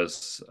like that,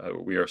 as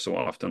we are so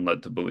often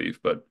led to believe,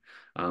 but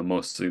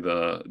mostly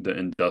the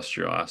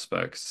industrial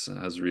aspects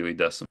has really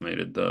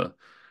decimated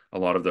a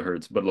lot of the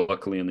herds. But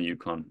luckily in the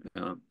Yukon,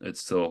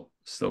 it's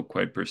still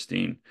quite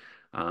pristine.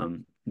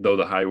 Though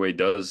the highway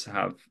does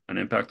have an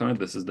impact on it.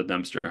 This is the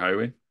Dempster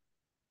Highway,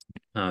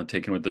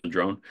 taken with the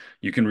drone.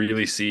 You can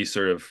really see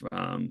sort of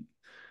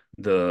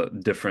the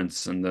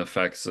difference and the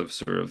effects of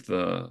sort of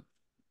the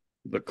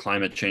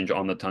climate change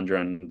on the tundra,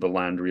 and the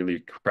land really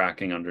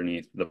cracking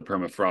underneath the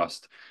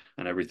permafrost,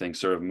 and everything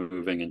sort of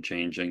moving and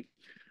changing.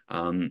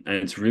 And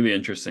it's really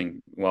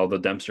interesting. While the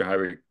Dempster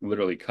Highway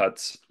literally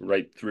cuts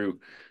right through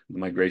the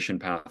migration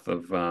path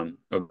of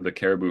the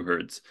caribou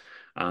herds,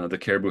 the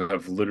caribou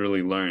have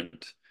literally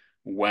learned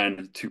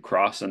when to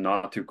cross and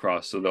not to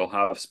cross. So they'll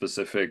have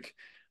specific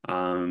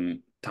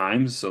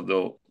times.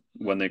 So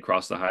when they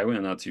cross the highway,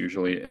 and that's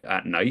usually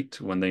at night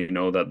when they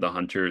know that the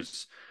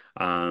hunters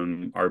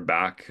are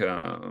back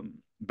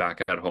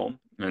at home.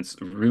 And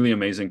it's really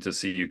amazing to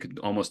see. You could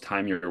almost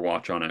time your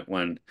watch on it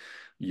when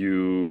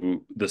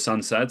the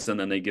sun sets, and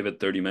then they give it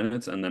 30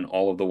 minutes, and then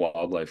all of the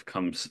wildlife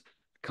comes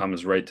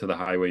right to the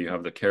highway. You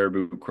have the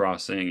caribou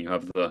crossing, you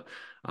have the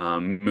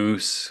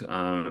moose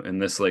in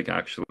this lake.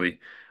 Actually,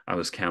 I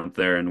was camped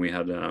there, and we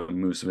had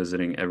moose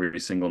visiting every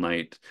single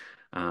night,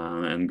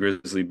 and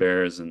grizzly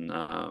bears and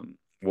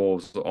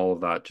wolves, all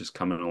of that just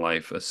coming to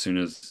life as soon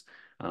as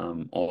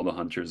all the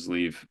hunters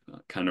leave,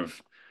 kind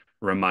of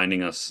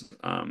reminding us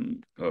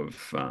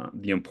of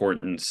the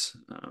importance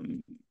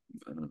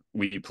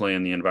we play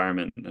in the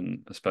environment,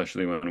 and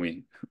especially when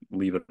we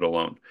leave it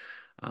alone.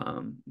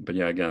 But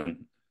yeah,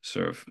 again,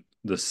 sort of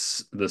the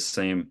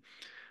same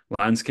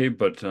landscape,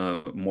 but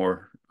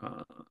more,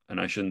 and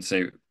I shouldn't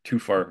say too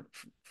far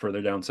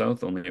further down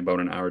south, only about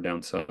an hour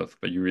down south,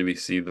 but you really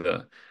see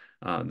the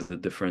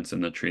difference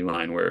in the tree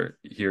line, where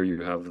here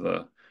you have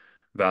the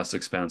vast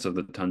expanse of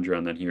the tundra,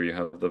 and then here you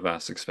have the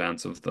vast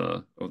expanse of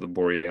the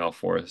boreal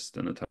forest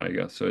and the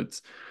taiga. So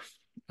it's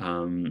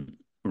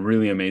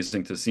really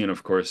amazing to see. And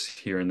of course,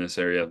 here in this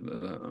area,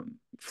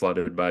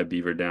 flooded by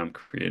Beaver Dam,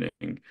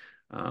 creating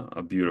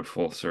a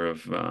beautiful sort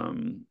of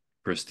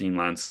pristine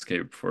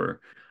landscape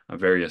for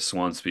various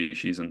swan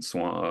species and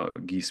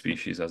geese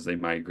species as they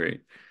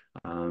migrate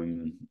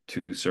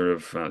to sort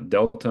of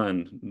Delta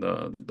and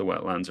the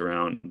wetlands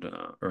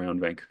around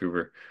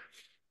Vancouver.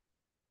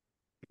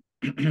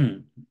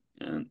 And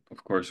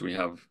of course, we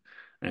have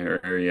an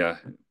area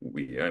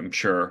I'm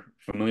sure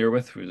familiar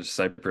with, which is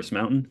Cypress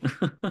Mountain.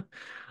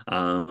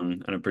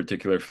 And a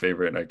particular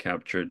favorite I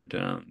captured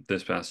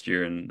this past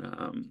year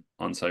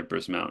on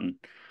Cypress Mountain,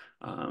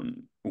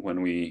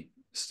 when we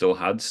still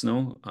had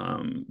snow.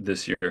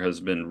 This year has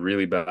been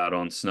really bad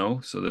on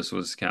snow, so this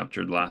was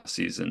captured last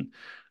season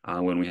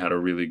when we had a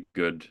really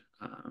good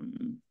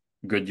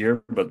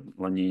year, but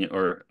La Nina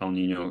or El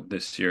Nino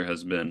this year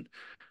has been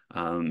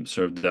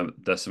sort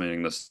of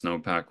decimating the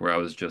snowpack, where I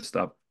was just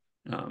up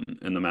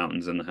in the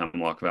mountains in the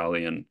Hemlock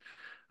Valley, and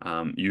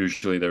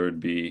usually there would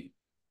be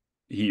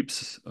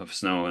heaps of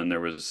snow, and there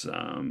was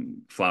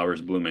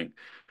flowers blooming.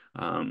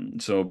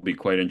 So it'll be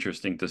quite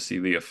interesting to see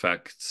the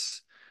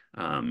effects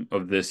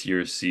of this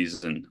year's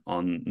season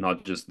on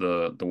not just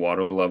the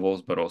water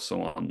levels, but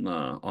also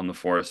on the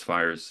forest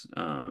fires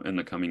in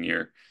the coming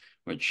year,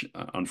 which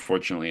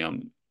unfortunately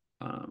I'm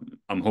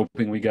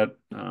hoping we get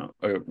a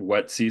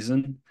wet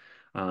season.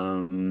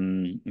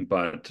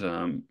 But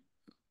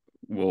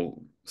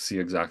we'll see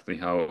exactly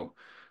how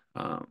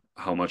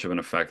much of an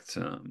effect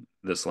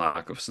this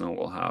lack of snow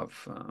will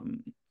have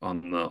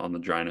on the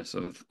dryness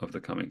of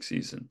the coming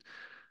season.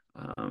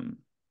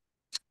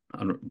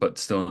 But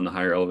still in the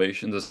higher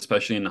elevations,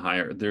 especially in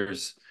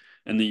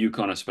the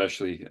Yukon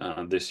especially,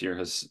 this year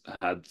has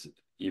had,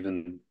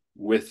 even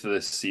with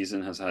this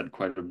season, has had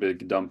quite a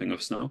big dumping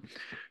of snow,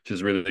 which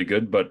is really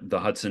good. But the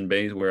Hudson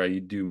Bay, where I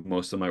do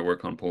most of my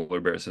work on polar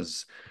bears,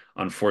 has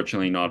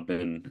unfortunately not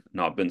been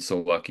so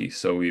lucky.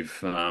 So we've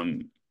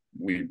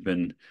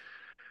been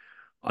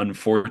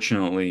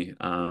unfortunately,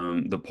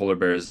 the polar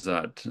bears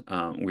that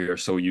we are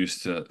so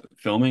used to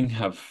filming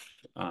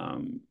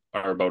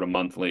are about a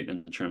month late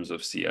in terms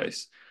of sea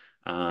ice.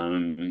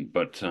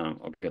 But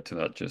I'll get to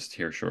that just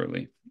here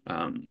shortly.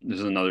 This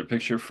is another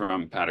picture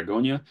from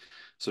Patagonia.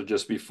 So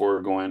just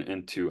before going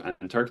into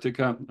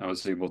Antarctica, I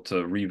was able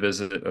to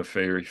revisit a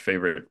very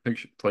favorite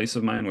place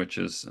of mine, which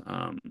is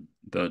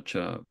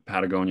the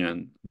Patagonia,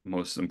 and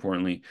most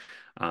importantly,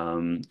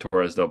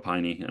 Torres del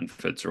Paine and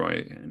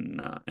Fitzroy in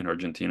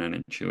Argentina and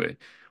in Chile.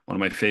 One of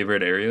my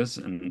favorite areas,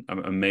 and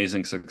an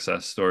amazing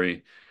success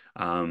story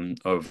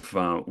of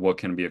what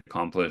can be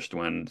accomplished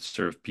when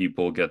sort of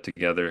people get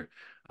together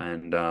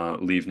and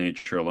leave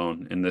nature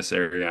alone. In this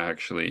area,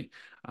 actually,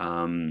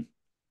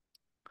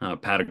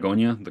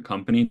 Patagonia, the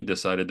company,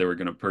 decided they were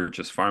going to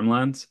purchase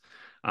farmlands.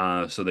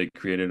 So they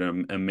created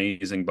an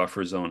amazing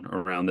buffer zone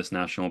around this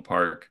national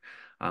park.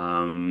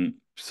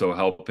 So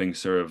helping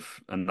serve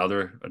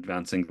another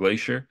advancing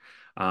glacier,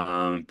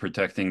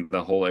 protecting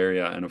the whole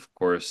area, and of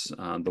course,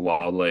 the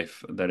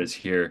wildlife that is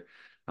here,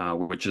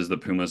 which is the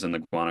pumas and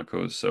the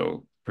guanacos.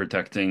 So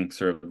protecting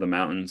sort of the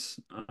mountains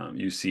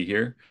you see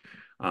here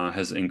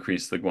has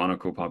increased the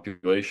guanaco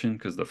population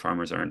because the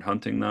farmers aren't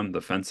hunting them,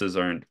 the fences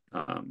aren't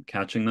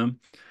catching them,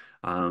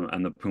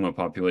 and the puma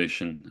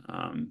population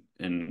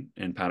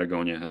in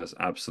Patagonia has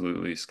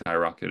absolutely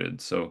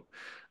skyrocketed. So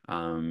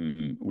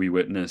we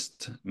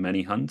witnessed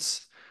many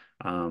hunts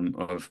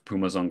of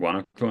pumas on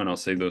guanaco, and I'll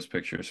save those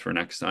pictures for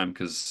next time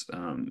because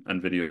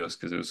and videos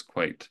because it was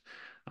quite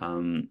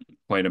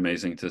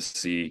amazing to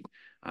see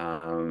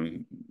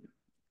the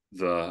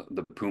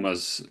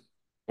pumas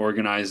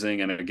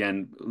organizing, and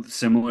again,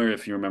 similar,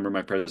 if you remember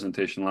my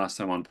presentation last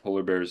time on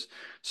polar bears,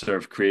 sort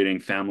of creating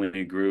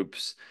family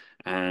groups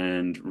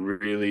and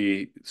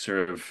really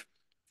sort of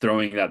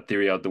throwing that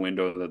theory out the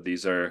window that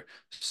these are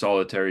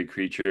solitary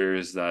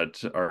creatures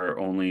that are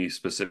only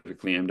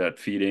specifically aimed at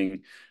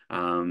feeding,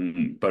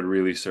 but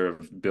really sort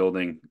of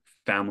building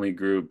family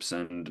groups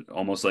and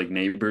almost like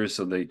neighbors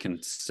so they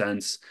can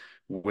sense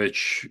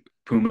which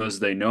pumas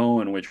they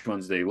know and which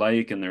ones they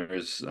like, and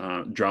there's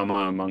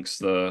drama amongst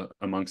the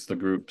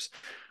groups.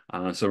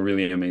 So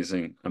really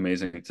amazing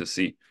to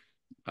see.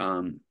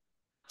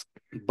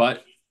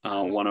 But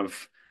one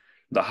of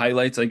the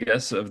highlights, I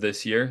guess, of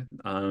this year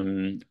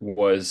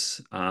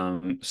was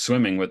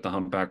swimming with the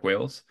humpback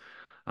whales.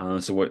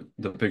 So what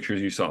the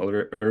pictures you saw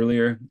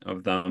earlier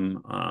of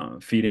them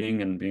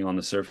feeding and being on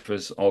the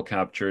surface, all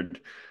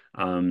captured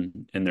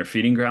in their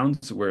feeding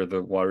grounds where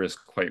the water is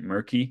quite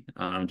murky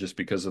just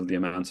because of the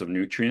amounts of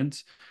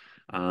nutrients.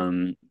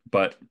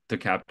 But to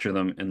capture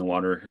them in the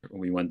water,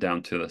 we went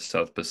down to the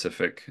South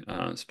Pacific,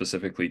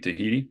 specifically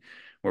Tahiti,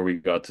 where we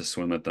got to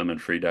swim with them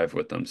and free dive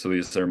with them. So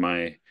these are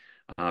my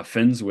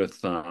fins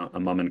with a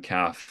mom and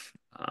calf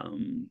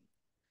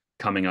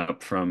coming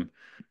up from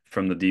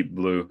the deep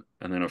blue,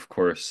 and then of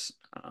course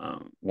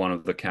one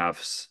of the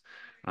calves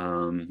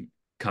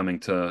coming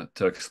to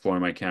explore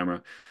my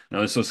camera.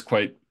 Now this was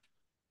quite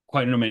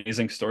an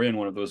amazing story and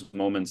one of those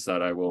moments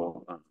that I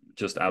will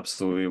just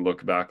absolutely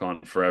look back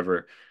on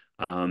forever.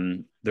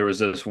 There was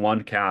this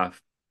one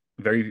calf,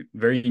 very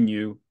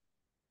new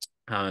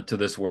to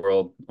this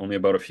world, only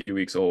about a few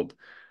weeks old.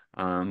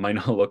 Might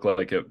not look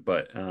like it,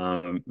 but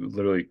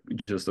literally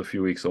just a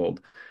few weeks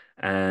old.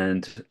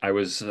 And I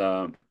was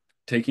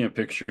taking a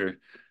picture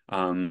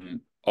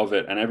of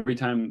it, and every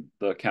time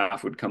the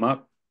calf would come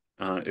up,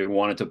 it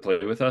wanted to play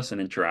with us and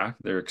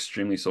interact. They're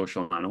extremely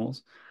social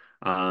animals.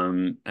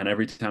 And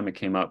every time it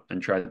came up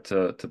and tried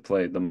to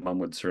play, the mom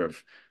would sort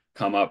of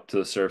come up to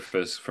the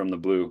surface from the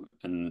blue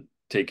and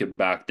take it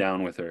back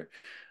down with her.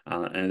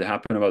 And it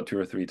happened about 2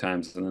 or 3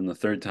 times. And then the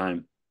third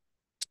time,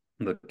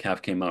 the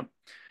calf came up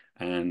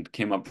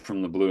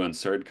from the blue and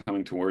started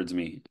coming towards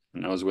me.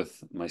 And I was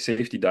with my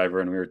safety diver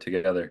and we were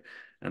together.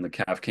 And the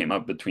calf came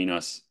up between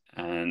us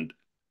and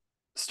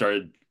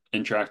started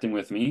interacting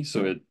with me.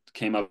 So it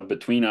came up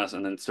between us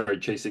and then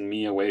started chasing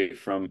me away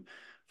from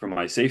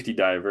my safety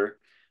diver.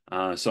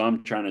 So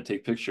I'm trying to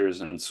take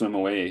pictures and swim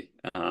away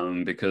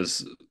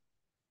because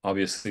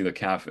obviously the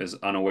calf is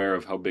unaware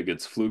of how big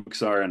its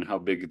flukes are and how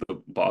big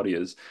the body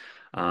is.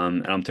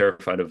 And I'm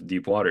terrified of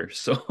deep water.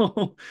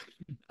 So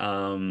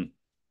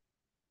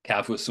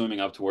calf was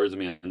swimming up towards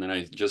me, and then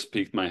I just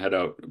peeked my head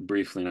out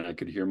briefly, and I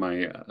could hear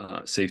my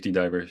safety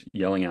diver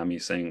yelling at me,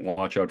 saying,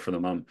 "Watch out for the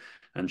mom."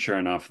 And sure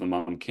enough, the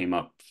mom came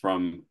up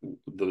from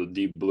the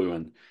deep blue,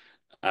 and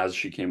as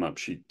she came up,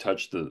 she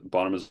touched the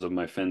bottoms of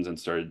my fins and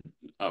started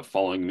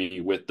following me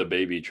with the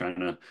baby, trying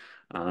to,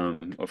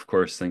 of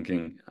course,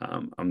 thinking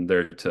I'm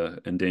there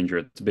to endanger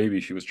its baby.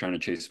 She was trying to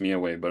chase me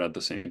away, but at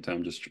the same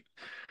time, just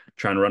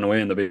trying to run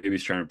away, and the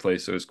baby's trying to play.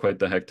 So it was quite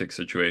the hectic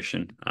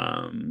situation.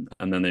 And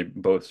then they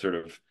both sort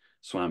of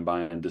swam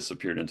by and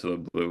disappeared into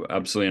the blue.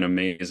 Absolutely an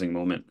amazing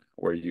moment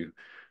where you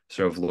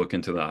sort of look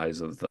into the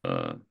eyes of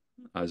the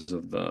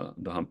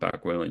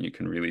humpback whale, and you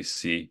can really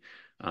see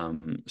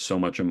so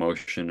much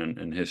emotion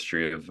and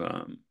history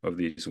of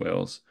these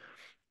whales.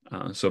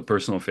 So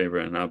personal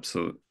favorite and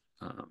absolute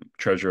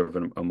treasure of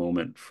a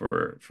moment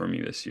for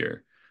me this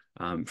year.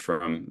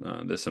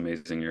 from this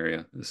amazing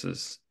area. This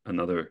is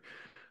another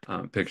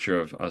picture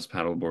of us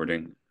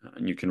paddleboarding,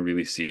 and you can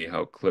really see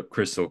how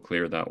crystal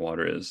clear that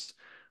water is,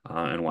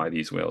 and why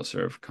these whales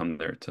sort of come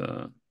there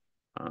to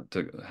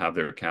have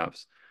their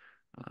calves.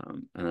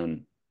 And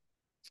then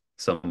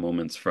some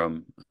moments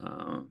from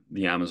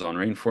the Amazon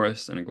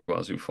rainforest and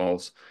Iguazu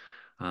Falls,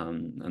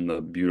 and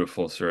the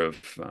beautiful sort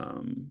of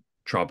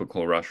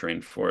tropical rush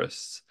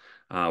rainforests,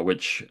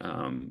 which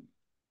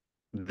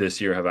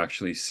this year have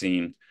actually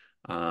seen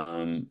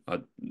a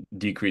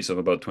decrease of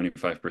about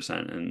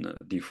 25% in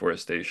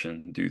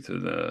deforestation due to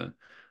the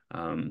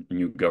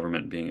new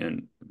government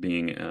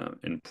being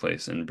in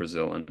place in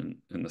Brazil and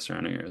in the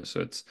surrounding areas.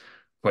 So it's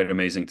quite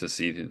amazing to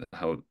see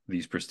how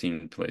these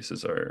pristine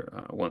places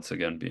are once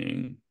again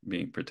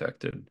being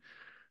protected.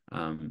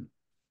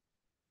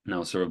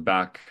 Now, sort of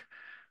back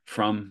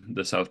from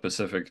the South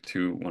Pacific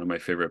to one of my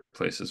favorite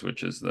places,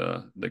 which is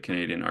the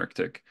Canadian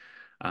Arctic.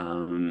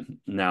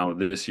 Now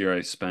this year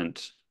I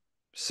spent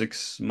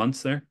 6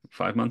 months there,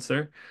 5 months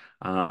there.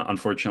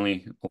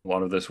 Unfortunately, a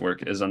lot of this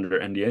work is under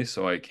NDA,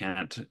 so I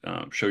can't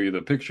show you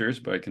the pictures,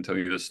 but I can tell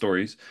you the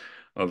stories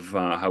of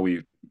how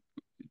we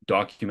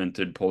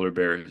documented polar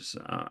bears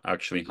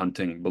actually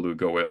hunting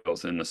beluga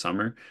whales in the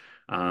summer.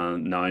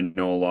 Now I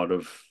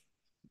know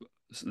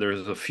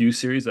there's a few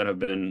series that have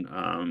been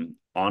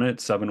on it,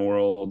 Seven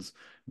Worlds,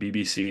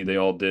 BBC, they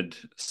all did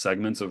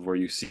segments of where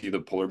you see the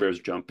polar bears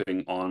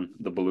jumping on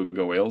the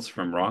beluga whales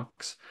from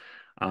rocks.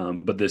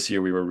 But this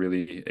year we were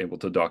really able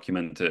to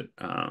document it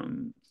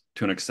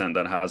to an extent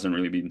that hasn't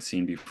really been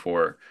seen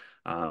before.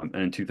 And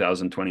in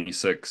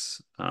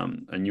 2026,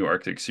 a new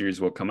Arctic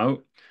series will come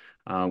out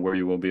where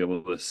you will be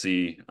able to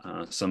see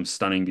some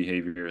stunning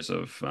behaviors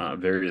of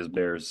various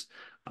bears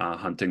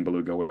hunting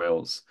beluga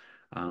whales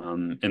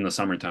in the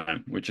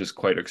summertime, which is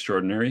quite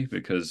extraordinary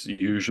because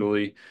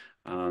usually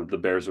the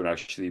bears would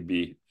actually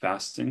be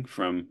fasting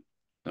from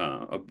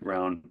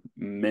around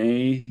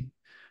May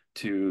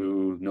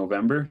to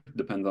November,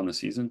 depends on the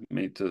season,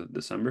 May to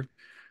December.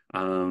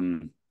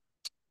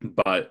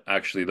 But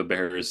actually the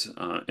bears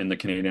in the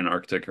Canadian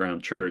Arctic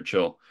around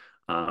Churchill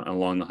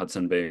along the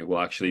Hudson Bay will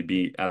actually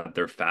be at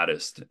their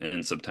fattest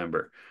in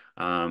September.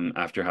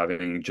 After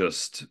having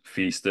just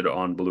feasted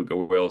on beluga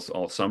whales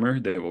all summer,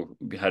 they will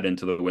head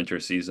into the winter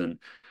season,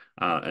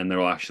 and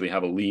they'll actually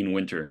have a lean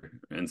winter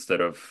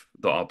instead of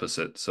the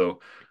opposite. So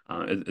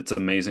it's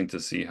amazing to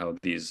see how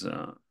these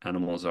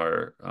animals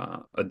are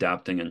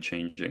adapting and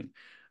changing.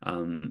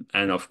 And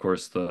of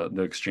course,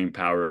 the extreme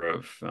power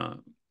of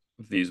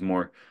these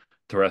more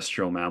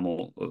terrestrial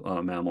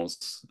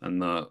mammals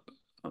and the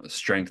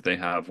strength they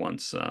have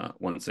once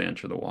they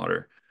enter the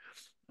water.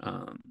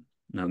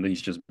 Now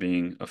these just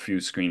being a few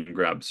screen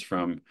grabs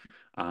from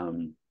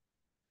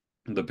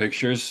the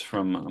pictures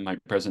from my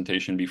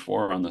presentation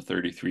before on the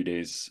 33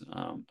 days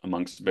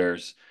amongst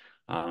bears,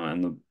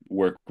 and the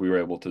work we were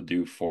able to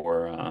do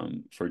for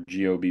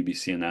Geo,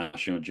 BBC, and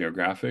National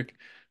Geographic.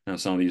 Now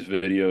some of these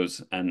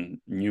videos and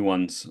new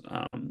ones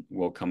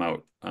will come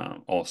out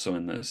also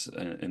in this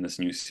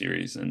new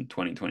series in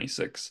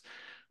 2026.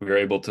 We were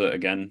able to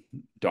again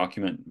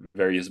document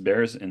various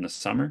bears in the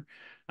summer,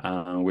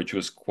 which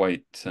was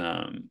quite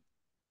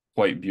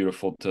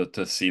beautiful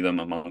to see them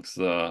amongst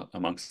the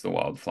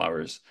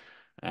wildflowers.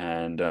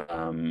 And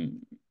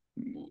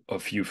a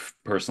few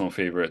personal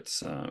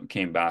favorites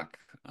came back,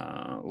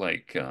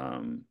 like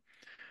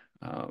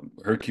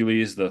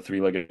Hercules, the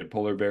three-legged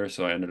polar bear.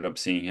 So I ended up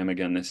seeing him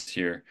again this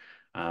year,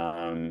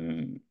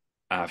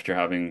 after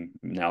having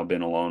now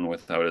been alone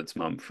without its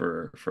mom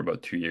for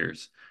about 2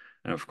 years.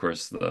 And of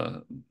course,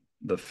 the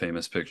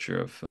famous picture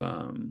of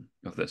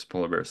this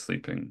polar bear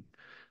sleeping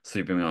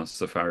on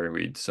safari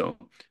weed. So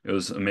it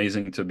was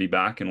amazing to be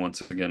back and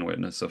once again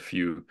witness a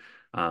few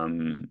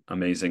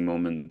amazing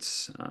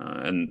moments,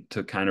 and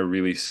to kind of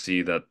really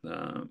see that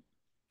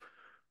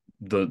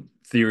the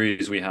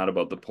theories we had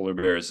about the polar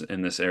bears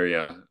in this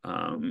area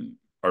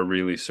are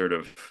really sort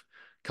of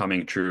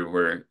coming true,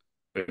 where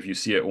if you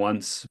see it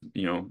once,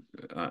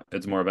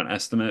 it's more of an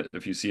estimate.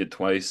 If you see it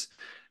twice,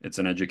 it's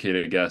an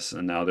educated guess.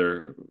 And now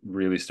they're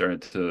really starting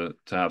to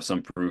have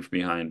some proof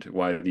behind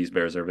why these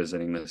bears are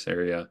visiting this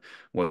area,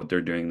 what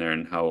they're doing there,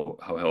 and how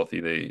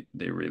healthy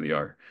they really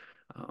are.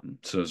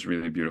 So it's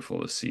really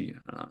beautiful to see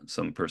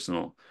some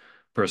personal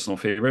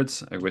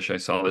favorites. I wish I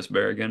saw this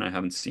bear again. I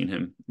haven't seen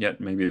him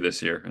yet, maybe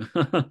this year.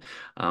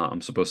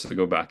 I'm supposed to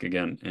go back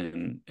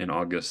again in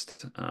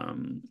August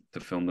to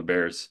film the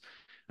bears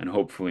and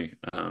hopefully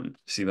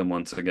see them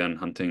once again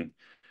hunting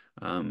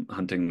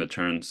the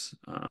terns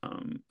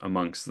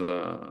amongst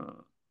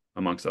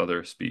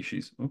other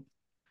species. Oh.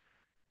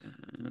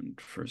 And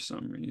for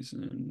some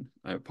reason,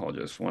 I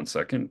apologize. 1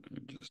 second. I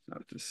just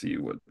have to see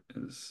what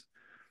is.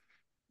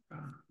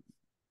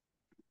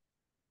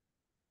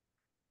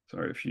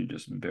 Sorry if you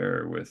just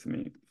bear with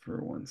me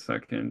for 1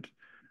 second.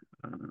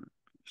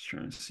 Just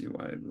trying to see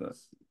why the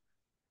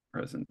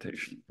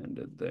presentation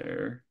ended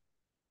there.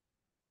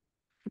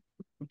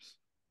 Oops.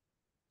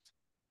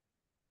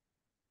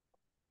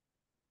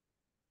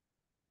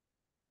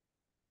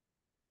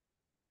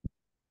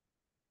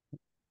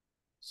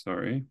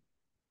 Sorry.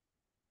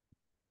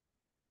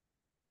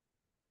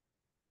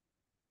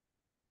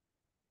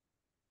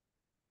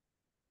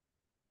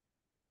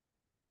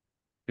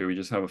 Okay, we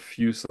just have a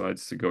few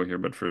slides to go here,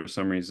 but for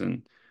some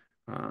reason,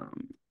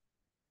 um,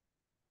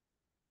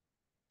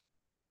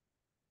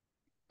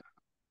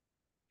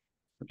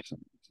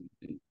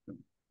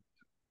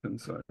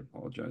 so I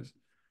apologize.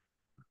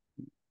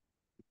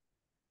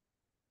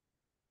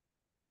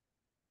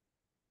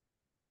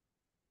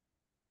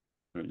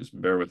 Just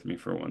bear with me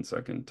for 1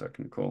 second,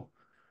 technical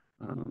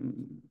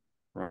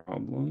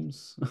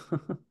problems.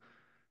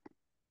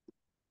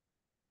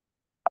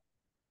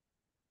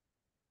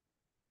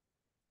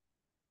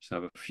 Just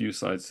have a few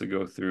slides to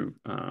go through.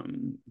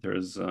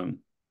 There's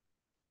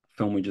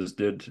film we just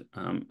did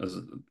as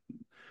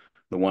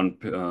the one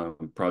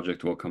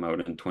project will come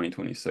out in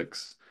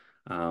 2026.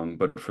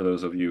 But for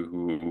those of you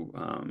who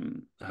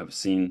have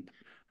seen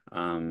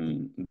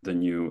the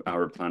new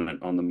Our Planet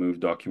on the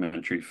Move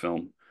documentary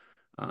film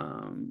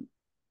on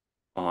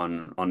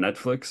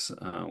Netflix,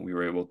 we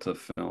were able to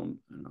film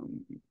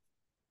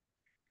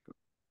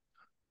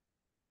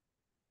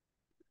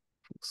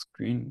full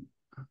screen.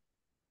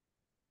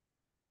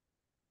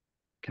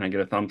 Can I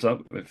get a thumbs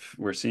up if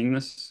we're seeing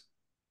this?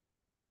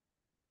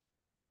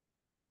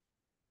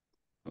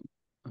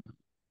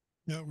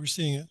 Yeah, we're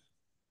seeing it.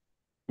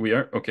 We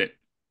are? Okay.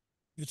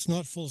 It's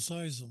not full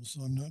size though,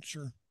 so I'm not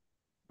sure.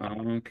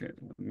 Okay,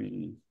 let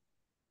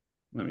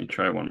me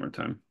try one more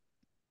time.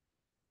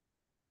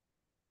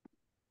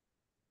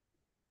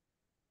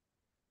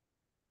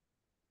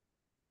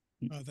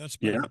 That's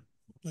Yeah. better.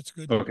 That's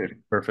good. Okay,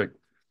 perfect.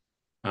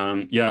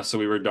 Yeah, so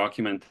we were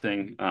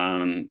documenting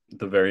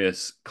the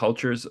various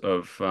cultures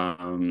of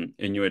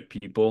Inuit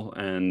people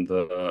and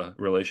the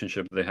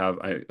relationship they have.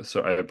 I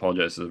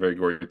apologize, it's a very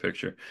gory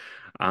picture.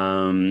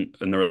 And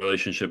the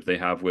relationship they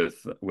have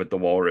with the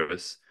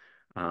walrus.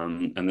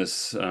 And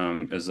this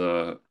is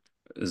a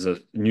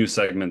new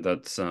segment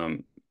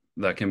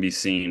that can be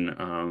seen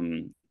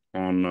on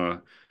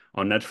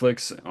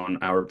Netflix on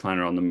Our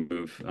Planet on the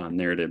Move,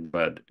 narrated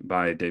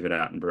by David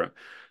Attenborough.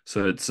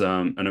 So it's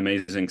an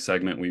amazing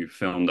segment we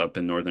filmed up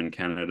in northern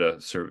Canada,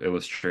 sort of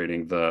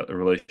illustrating the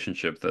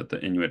relationship that the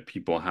Inuit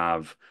people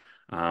have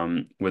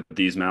with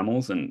these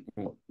mammals. And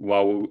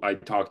while I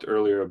talked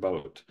earlier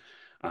about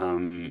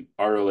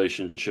our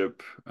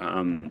relationship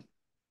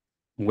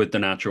with the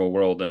natural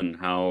world and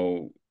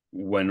how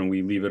when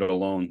we leave it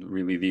alone,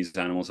 really these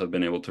animals have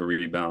been able to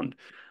rebound.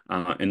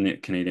 In the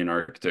Canadian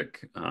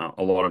Arctic,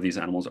 a lot of these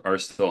animals are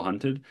still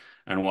hunted,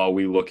 and while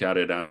we look at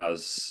it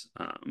as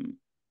um,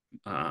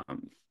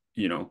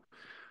 you know,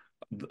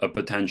 a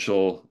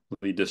potentially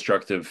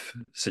destructive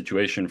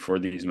situation for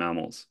these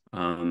mammals.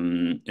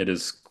 It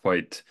is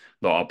quite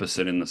the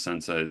opposite in the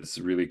sense that it's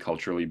really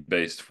culturally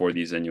based for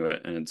these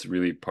Inuit, and it's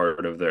really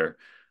part of their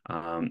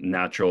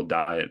natural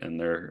diet and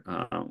their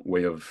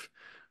way of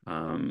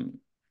um,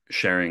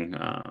 sharing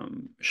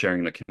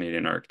the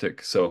Canadian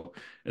Arctic. So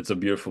it's a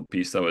beautiful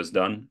piece that was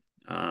done.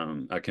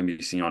 That can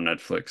be seen on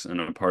Netflix, and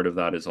a part of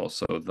that is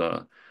also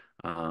the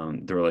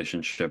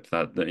relationship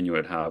that the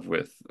Inuit have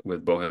with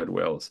bowhead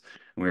whales.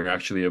 And we were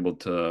actually able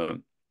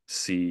to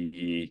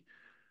see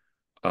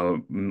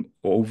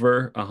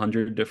over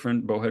 100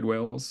 different bowhead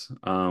whales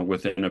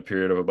within a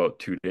period of about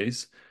 2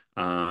 days.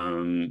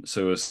 So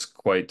it was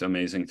quite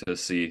amazing to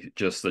see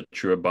just the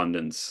true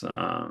abundance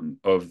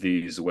of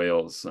these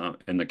whales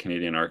in the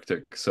Canadian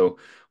Arctic. So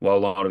while a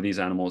lot of these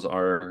animals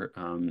are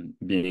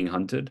being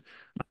hunted,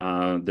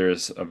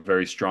 there's a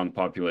very strong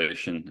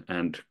population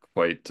and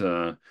quite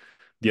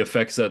the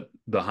effects that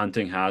the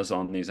hunting has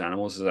on these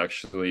animals is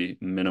actually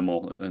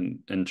minimal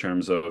in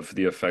terms of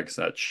the effects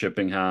that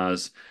shipping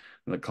has,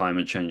 the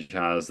climate change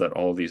has, that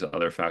all these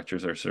other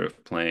factors are sort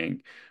of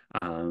playing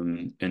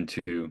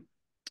into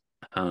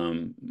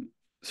um,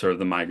 sort of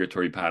the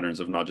migratory patterns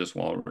of not just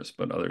walrus,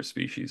 but other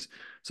species.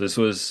 So this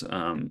was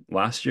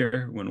last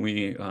year when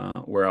we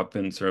were up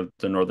in sort of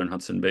the northern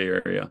Hudson Bay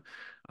area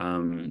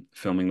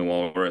filming the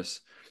walrus.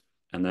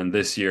 And then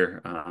this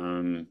year,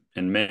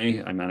 in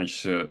May, I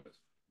managed to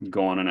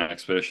go on an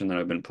expedition that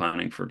I've been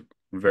planning for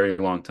a very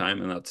long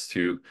time, and that's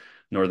to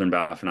Northern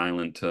Baffin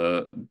Island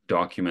to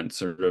document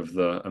sort of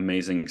the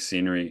amazing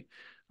scenery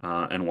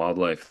and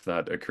wildlife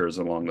that occurs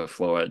along the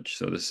flow edge.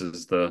 So this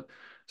is the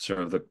sort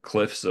of the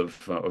cliffs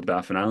of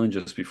Baffin Island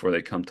just before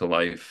they come to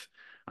life.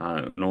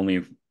 And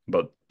only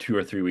about 2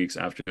 or 3 weeks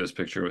after this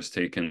picture was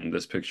taken,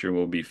 this picture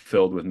will be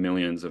filled with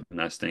millions of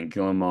nesting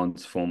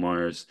guillemots,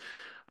 fulmars,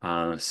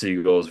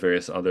 seagulls,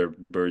 various other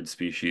bird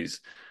species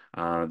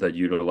that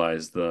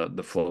utilize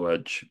the flow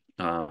edge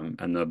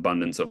and the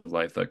abundance of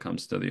life that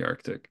comes to the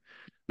Arctic.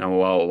 Now,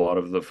 while a lot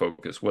of the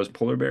focus was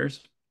polar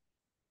bears,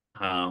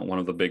 one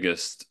of the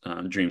biggest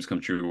dreams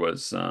come true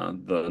was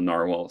the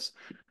narwhals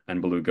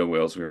and beluga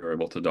whales we were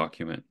able to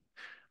document.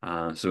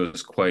 So it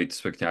was quite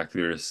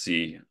spectacular to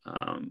see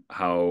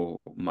how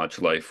much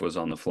life was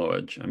on the flow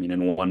edge. I mean,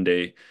 in one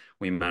day,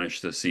 we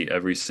managed to see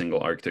every single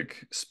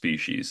Arctic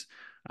species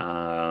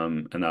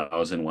And that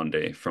was in one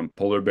day, from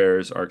polar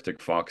bears,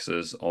 Arctic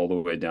foxes, all the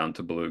way down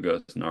to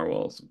belugas,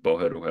 narwhals,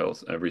 bowhead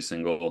whales. Every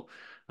single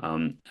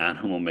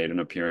animal made an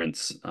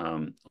appearance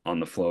on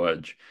the flow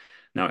edge.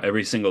 Now,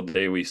 every single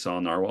day we saw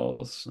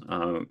narwhals,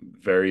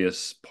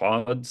 various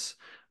pods,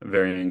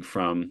 varying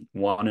from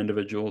one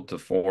individual to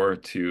four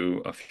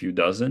to a few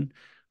dozen,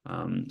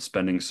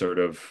 spending sort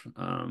of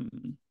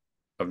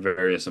a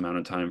various amount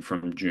of time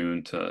from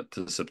June to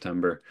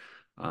September,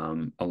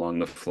 along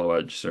the flow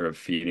edge, sort of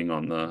feeding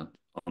on the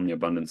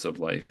abundance of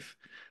life.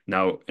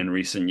 Now, in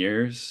recent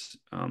years,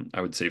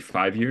 I would say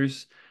 5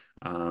 years,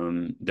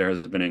 there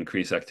has been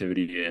increased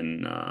activity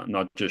in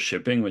not just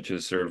shipping, which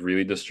is sort of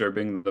really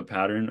disturbing the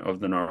pattern of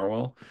the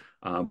narwhal,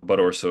 but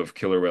also of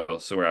killer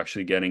whales. So we're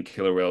actually getting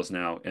killer whales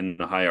now in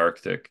the high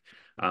Arctic,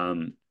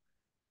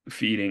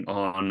 feeding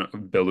on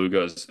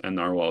belugas and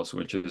narwhals,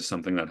 which is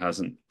something that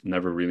hasn't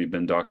never really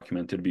been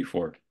documented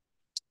before.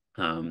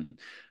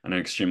 An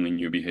extremely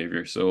new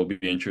behavior. So it'll be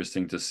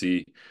interesting to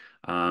see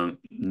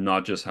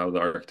not just how the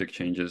Arctic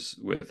changes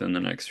within the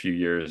next few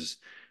years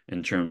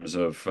in terms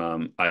of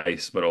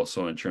ice, but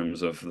also in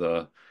terms of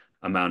the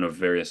amount of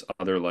various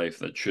other life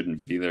that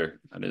shouldn't be there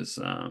that is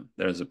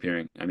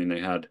appearing. I mean, they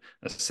had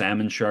a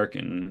salmon shark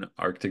in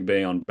Arctic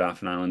Bay on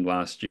Baffin Island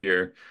last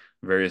year.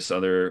 Various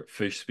other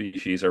fish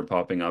species are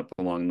popping up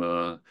along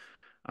the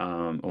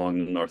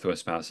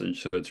Northwest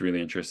Passage. So it's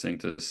really interesting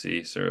to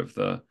see sort of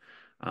the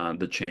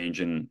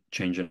change in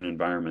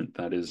environment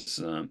that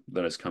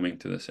is coming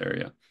to this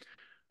area.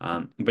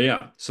 But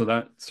yeah, so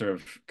that sort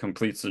of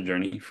completes the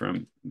journey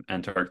from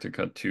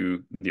Antarctica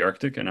to the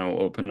Arctic, and I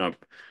will open up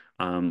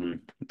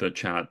the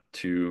chat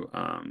to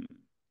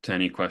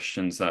any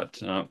questions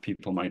that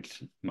people might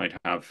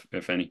have,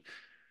 if any.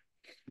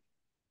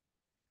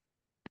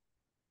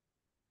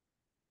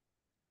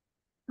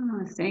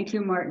 Oh, thank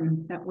you,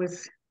 Martin. That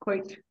was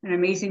quite an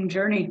amazing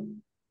journey.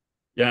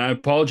 Yeah, I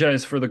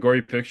apologize for the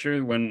gory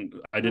picture. When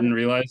I didn't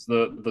realize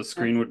the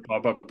screen would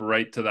pop up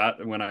right to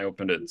that when I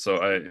opened it. So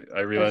I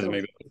realized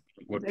maybe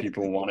what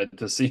people wanted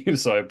to see.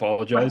 So I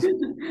apologize.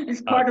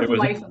 It's part of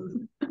life.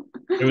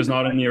 It was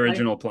not in the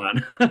original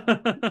plan.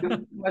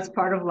 That's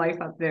part of life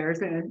up there.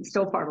 It's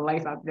still part of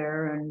life up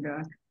there, and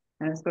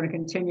it's going to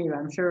continue,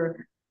 I'm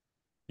sure.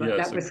 But Yeah,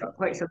 that was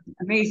quite some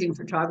amazing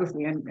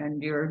photography,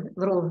 and your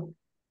little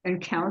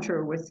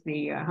encounter with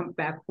the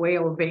humpback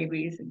whale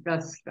babies,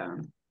 just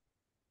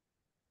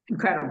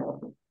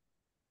incredible.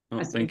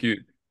 Oh, thank you.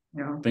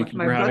 You know, Thank you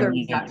my for having brother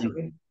me. is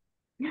actually,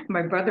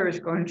 my brother is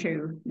going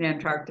to the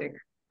Antarctic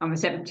on the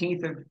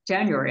 17th of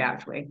January,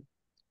 actually.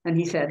 And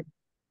he said,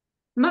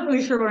 I'm not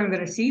really sure what I'm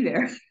going to see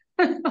there.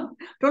 Don't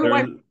know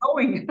why I'm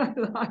going.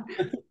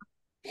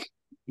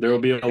 There will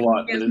be a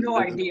lot. He has no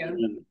idea.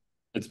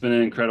 It's been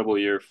an incredible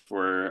year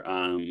for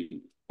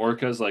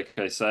orcas, like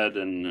I said,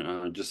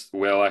 and just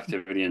whale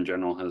activity in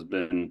general has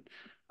been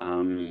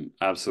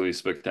absolutely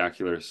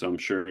spectacular. So I'm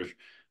sure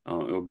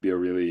it'll be a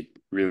really,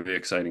 really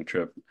exciting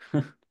trip.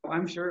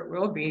 I'm sure it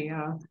will be.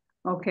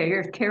 Okay,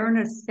 here's Karen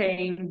is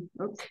saying,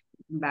 oops,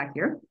 I'm back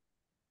here.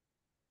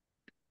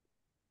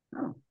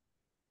 Oh,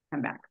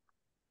 I'm back.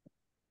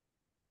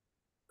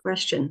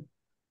 Question.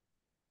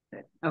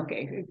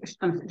 Okay,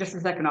 just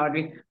a second,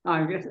 Audrey.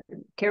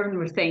 Karen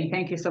was saying,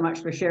 thank you so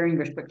much for sharing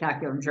your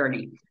spectacular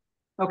journey.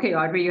 Okay,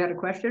 Audrey, you had a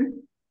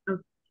question?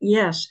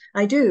 Yes,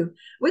 I do.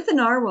 With the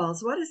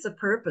narwhals, what is the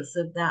purpose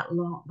of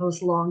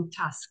those long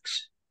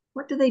tusks?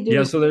 What do they do?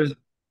 Yeah, so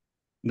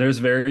there's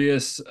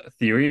various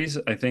theories.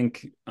 I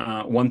think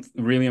one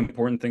really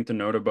important thing to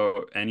note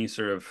about any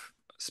sort of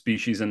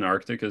species in the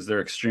Arctic is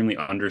they're extremely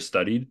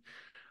understudied.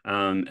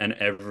 And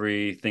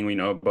everything we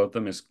know about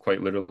them is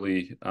quite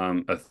literally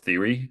a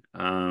theory,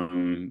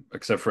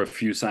 except for a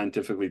few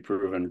scientifically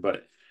proven.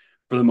 But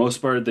for the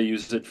most part, they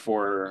use it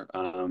for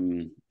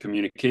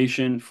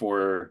communication,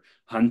 for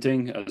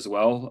hunting as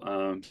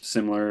well,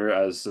 similar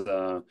as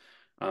a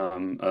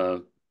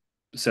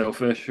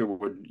sailfish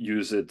would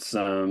use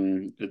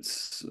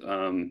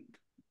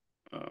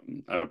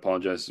I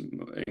apologize.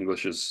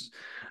 English is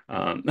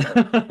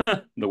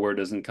the word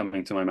isn't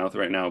coming to my mouth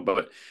right now,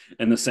 but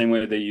in the same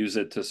way they use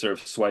it to sort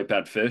of swipe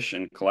at fish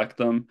and collect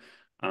them,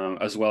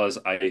 as well as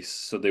ice.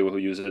 So they will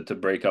use it to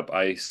break up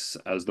ice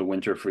as the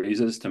winter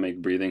freezes to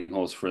make breathing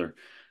holes for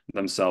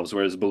themselves.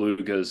 Whereas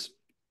belugas,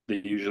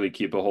 they usually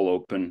keep a hole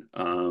open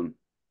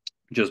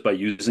just by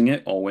using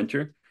it all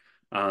winter.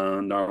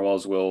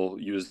 Narwhals will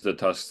use the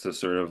tusks to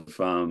sort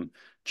of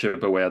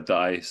chip away at the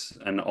ice,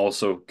 and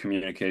also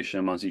communication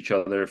amongst each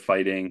other,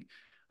 fighting.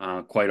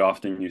 Quite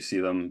often you see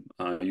them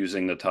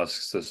using the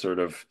tusks to sort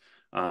of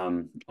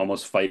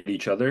almost fight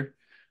each other.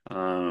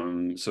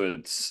 So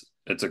it's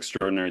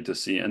extraordinary to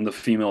see. And the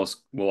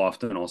females will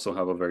often also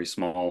have a very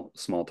small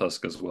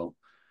tusk as well.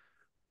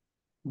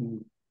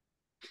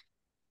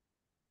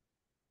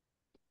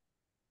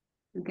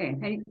 Okay,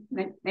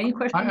 any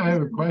questions? I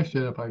have a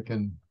question if I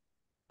can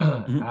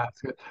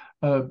ask it.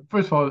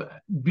 First of all,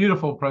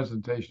 beautiful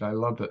presentation. I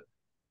loved it.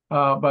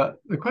 But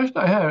the question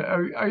I had,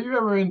 are you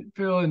ever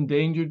feel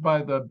endangered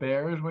by the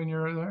bears when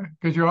you're there?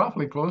 Because you're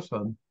awfully close to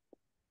them.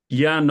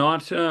 Yeah,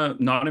 not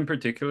in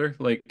particular.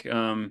 Like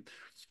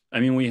I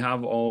mean, we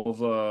have all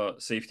the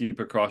safety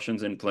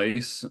precautions in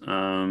place,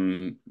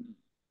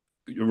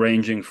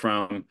 ranging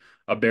from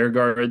a bear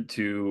guard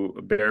to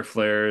bear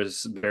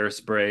flares, bear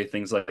spray,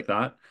 things like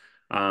that.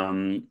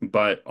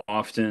 But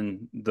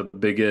often the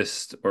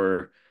biggest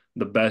or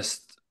the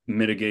best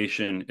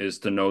mitigation is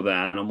to know the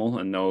animal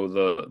and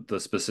know the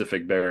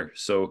specific bear.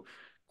 So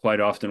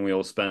quite often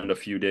we'll spend a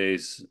few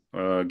days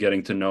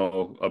getting to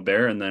know a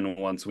bear, and then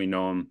once we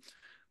know him,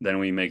 then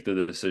we make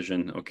the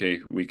decision, okay,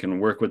 we can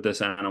work with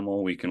this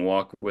animal, we can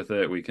walk with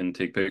it, we can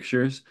take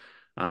pictures.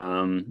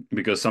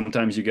 Because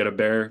sometimes you get a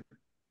bear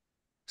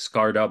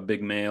scarred up,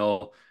 big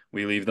male.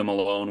 We leave them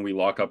alone. We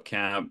lock up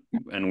camp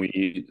and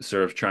we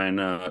sort of try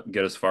and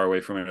get as far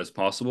away from it as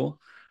possible.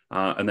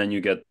 And then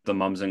you get the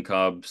mums and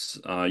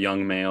cubs,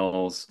 young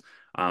males,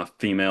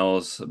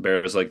 females,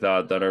 bears like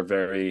that, that are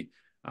very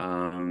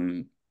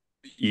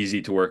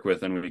easy to work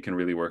with, and we can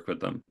really work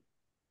with them.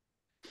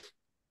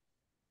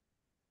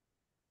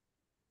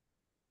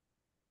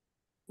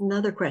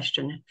 Another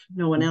question, if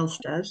no one else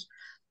does.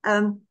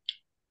 When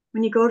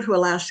you go to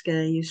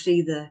Alaska, you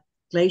see the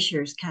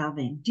glaciers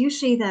calving. Do you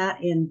see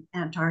that in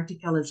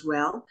Antarctica as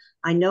well?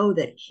 I know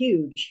that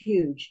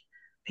huge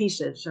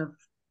pieces of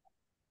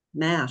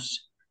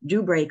mass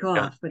do break Yeah.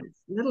 off, but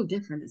it's a little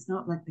different. It's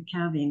not like the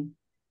calving.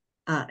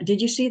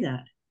 Did you see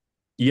that?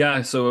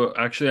 Yeah, so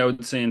actually I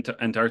would say in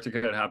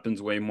Antarctica it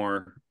happens way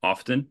more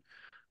often.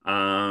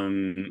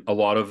 A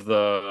lot of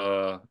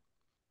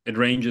it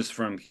ranges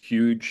from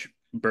huge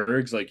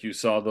bergs, like you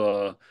saw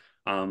the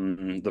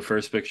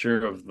first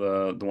picture of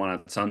the one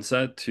at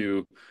sunset,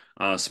 to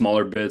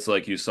smaller bits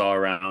like you saw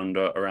around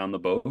the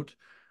boat.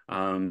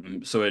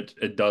 So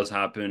it does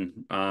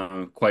happen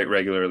quite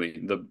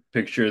regularly. The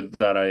picture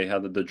that I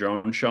had, the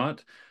drone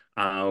shot,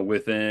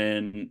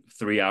 within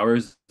 3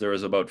 hours there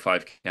was about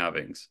five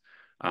calvings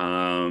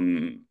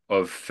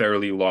of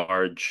fairly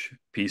large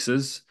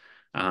pieces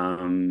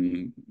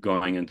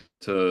going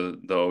into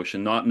the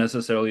ocean. Not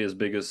necessarily as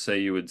big as, say,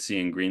 you would see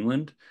in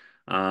Greenland,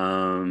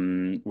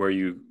 where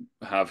you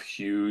have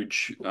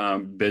huge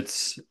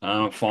bits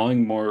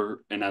falling.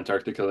 More in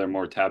Antarctica, they're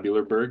more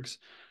tabular bergs,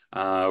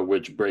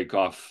 which break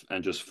off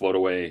and just float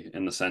away,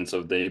 in the sense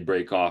of they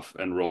break off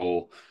and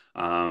roll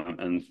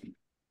and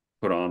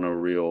put on a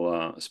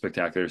real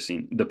spectacular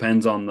scene.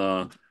 Depends on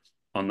the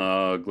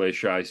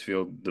glacier ice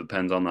field,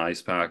 depends on the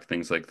ice pack,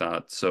 things like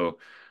that. So,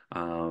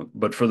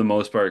 but for the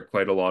most part,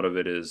 quite a lot of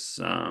it is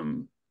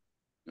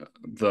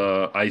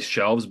the ice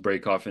shelves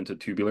break off into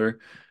tubular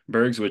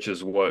bergs, which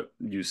is what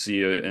you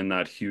see in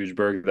that huge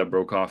berg that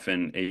broke off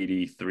in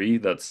 '83.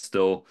 That's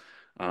still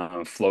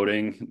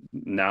floating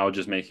now,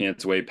 just making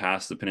its way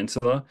past the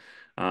peninsula.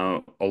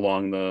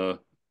 Along the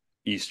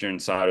eastern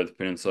side of the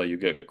peninsula, you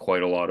get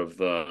quite a lot of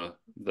the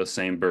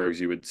same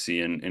bergs you would see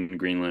in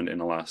Greenland,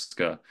 in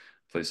Alaska,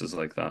 places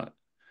like that.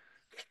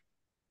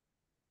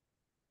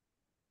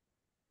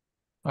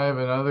 I have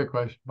another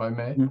question, if I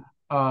may.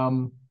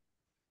 Um,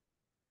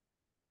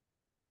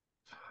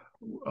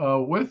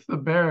 with the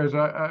bears,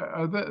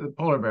 are the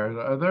polar bears,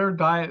 are their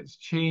diets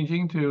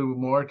changing to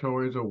more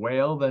towards a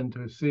whale than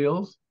to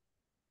seals?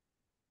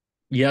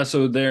 Yeah,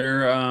 so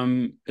they're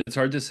it's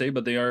hard to say,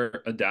 but they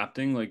are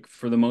adapting. Like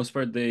for the most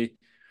part, they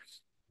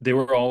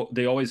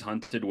always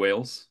hunted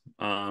whales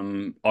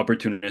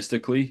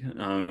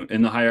opportunistically.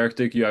 In the high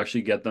Arctic, you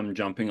actually get them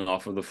jumping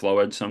off of the floe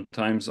edge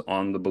sometimes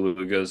on the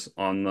belugas,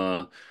 on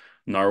the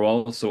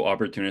narwhal, so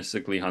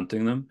opportunistically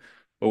hunting them.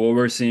 But what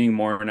we're seeing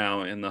more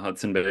now in the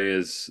Hudson Bay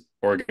is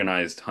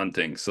organized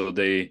hunting. So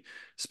they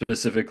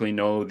specifically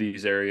know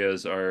these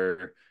areas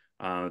are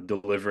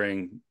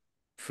delivering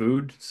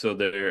food, so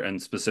they're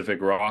and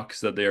specific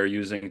rocks that they are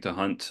using to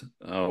hunt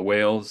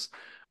whales.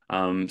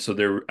 So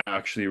they're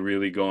actually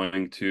really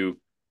going to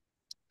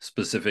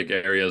specific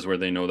areas where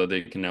they know that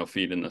they can now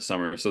feed in the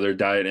summer. So their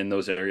diet in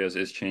those areas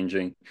is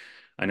changing.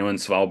 I know in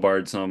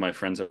Svalbard, some of my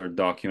friends have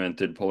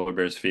documented polar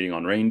bears feeding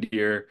on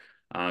reindeer,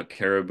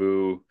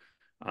 caribou.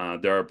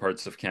 There are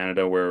parts of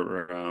Canada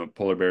where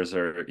polar bears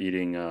are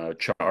eating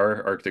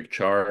char, Arctic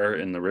char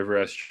in the river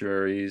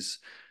estuaries,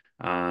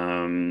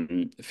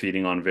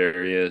 feeding on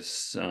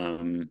various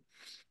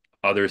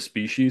other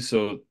species.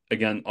 So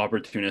again,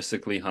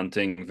 opportunistically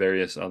hunting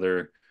various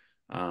other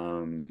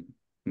um,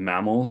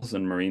 mammals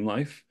and marine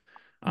life.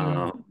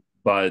 Yeah.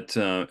 But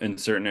in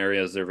certain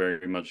areas, they're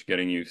very much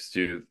getting used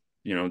to,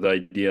 the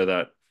idea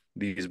that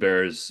these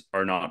bears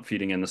are not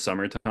feeding in the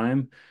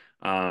summertime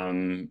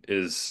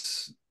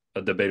is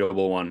a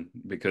debatable one,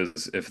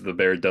 because if the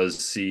bear does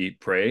see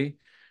prey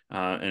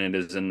and it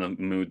is in the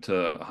mood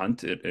to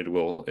hunt, it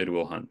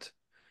will hunt.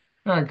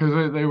 Yeah,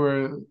 because they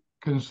were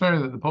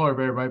concerned that the polar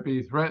bear might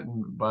be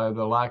threatened by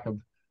the lack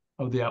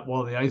of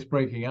the ice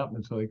breaking up,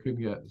 and so they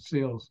couldn't get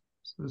seals.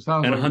 So it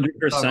sounds And like we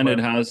could talk 100%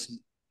 about.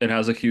 it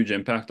has a huge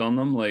impact on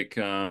them, like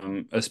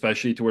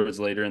especially towards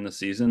later in the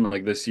season.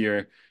 Like this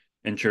year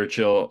in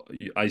Churchill,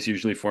 ice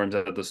usually forms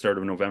at the start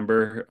of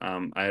November.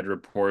 I had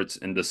reports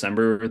in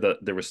December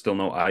that there was still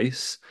no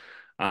ice.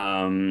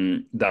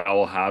 that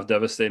will have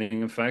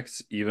devastating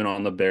effects, even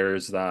on the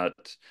bears that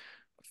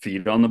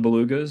feed on the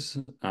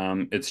belugas.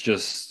 It's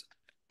just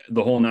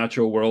the whole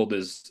natural world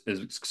is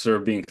sort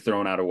of being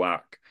thrown out of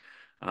whack.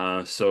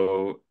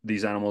 So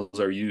these animals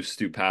are used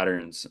to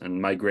patterns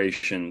and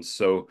migrations.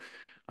 So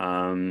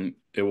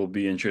it will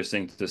be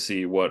interesting to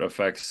see what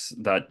effects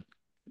that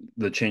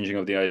the changing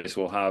of the ice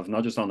will have,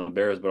 not just on the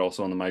bears, but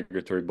also on the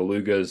migratory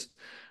belugas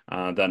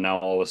that now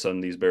all of a sudden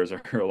these bears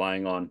are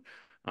relying on,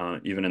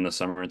 even in the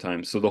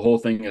summertime. So the whole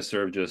thing is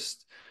sort of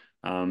just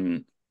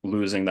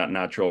losing that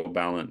natural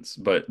balance,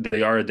 but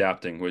they are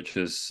adapting, which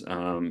is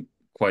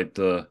quite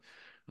the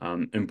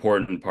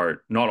important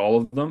part. Not all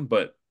of them,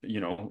 but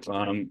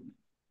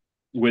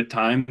with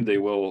time they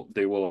will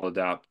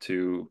adapt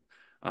to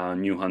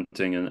new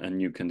hunting and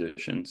new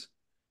conditions.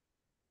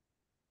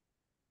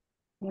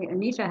 Hey,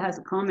 Anita has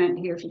a comment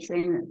here. She's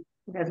saying that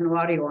she has no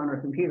audio on her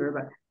computer,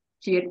 but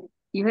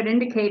you had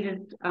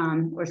indicated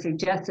or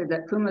suggested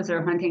that pumas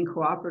are hunting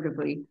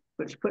cooperatively,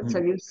 which puts a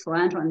new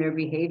slant on their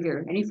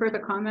behavior. Any further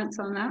comments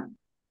on that?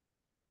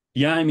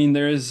 Yeah, I mean,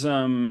 there's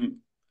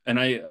and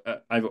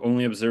I've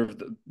only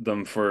observed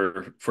them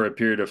for a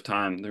period of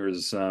time.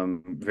 There's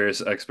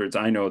various experts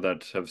I know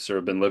that have sort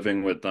of been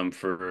living with them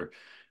for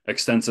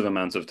extensive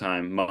amounts of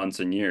time, months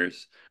and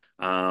years,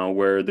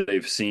 where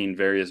they've seen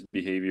various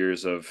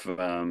behaviors of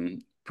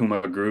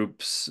puma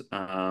groups,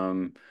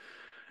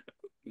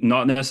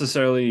 not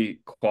necessarily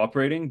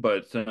cooperating,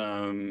 but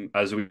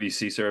as we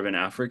see sort of in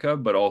Africa,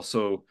 but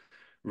also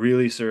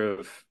really sort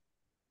of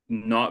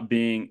not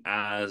being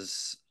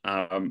as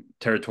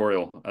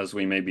territorial as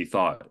we maybe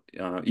thought.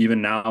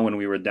 Even now, when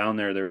we were down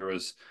there, there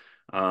was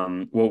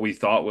what we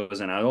thought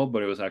was an adult,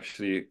 but it was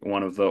actually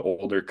one of the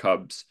older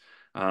cubs.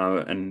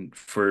 And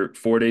for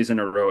 4 days in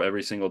a row,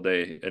 every single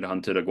day, it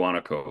hunted a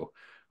guanaco,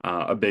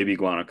 a baby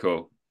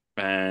guanaco.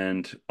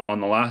 And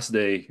on the last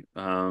day,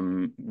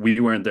 we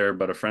weren't there,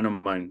 but a friend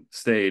of mine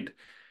stayed,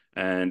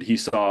 and he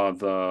saw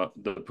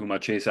the puma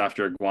chase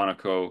after a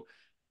guanaco,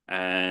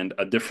 and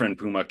a different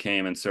puma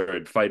came and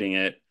started fighting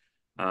it.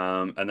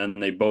 And then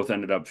they both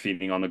ended up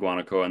feeding on the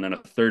guanaco, and then a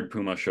third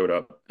puma showed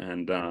up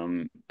and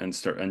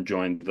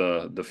joined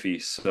the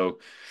feast. So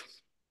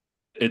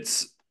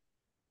it's,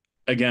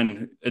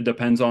 again, it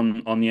depends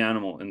on the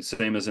animal, and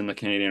same as in the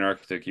Canadian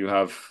Arctic, you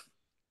have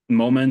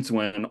moments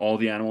when all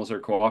the animals are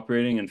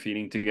cooperating and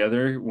feeding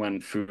together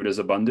when food is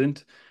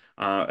abundant.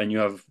 And you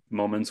have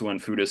moments when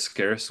food is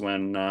scarce,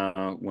 when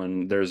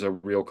there's a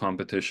real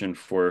competition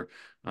for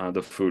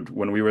the food.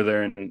 When we were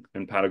there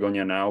in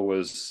Patagonia now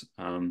was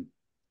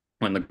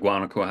when the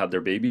guanaco had their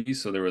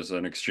babies, so there was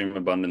an extreme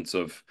abundance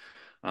of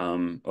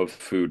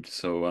food.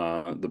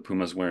 So the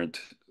pumas weren't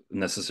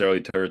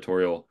necessarily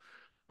territorial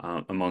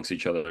amongst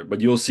each other.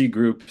 But you'll see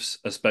groups,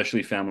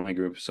 especially family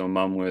groups, so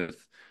mom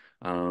with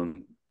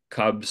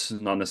cubs,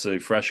 not necessarily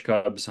fresh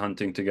cubs,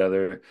 hunting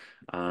together,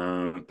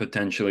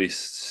 potentially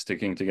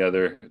sticking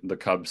together the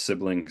cub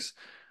siblings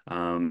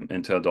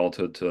into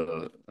adulthood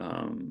to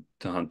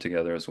hunt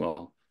together as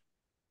well.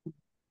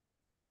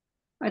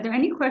 Are there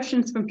any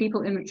questions from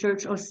people in the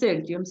church? Oh,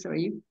 Sid, I'm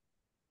sorry, you.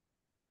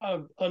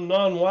 A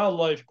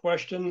non-wildlife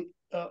question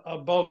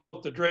about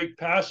the Drake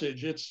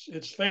Passage.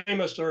 It's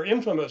famous or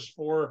infamous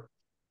for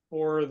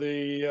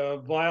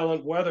the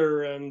violent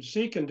weather and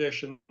sea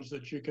conditions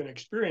that you can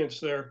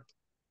experience there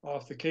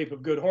off the Cape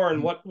of Good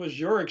Horn. What was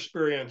your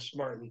experience,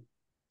 Martin?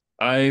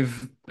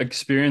 I've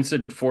experienced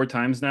it 4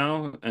 times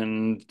now,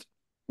 and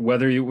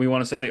whether we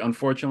want to say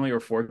unfortunately or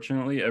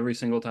fortunately, every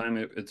single time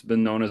it's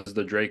been known as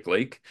the Drake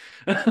Lake.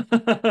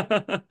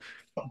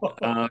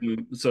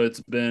 So it's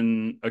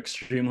been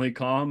extremely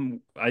calm.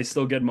 I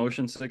still get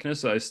motion sickness,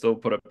 so I still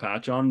put a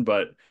patch on,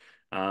 but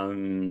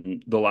the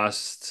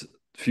last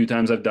few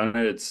times I've done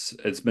it,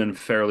 it's been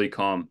fairly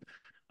calm.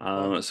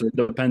 So it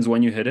depends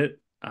when you hit it.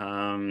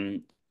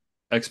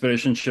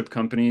 Expedition ship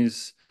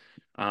companies,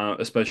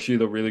 especially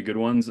the really good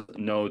ones,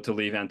 know to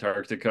leave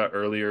Antarctica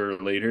earlier or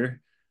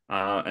later,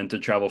 and to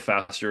travel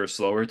faster or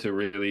slower to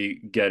really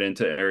get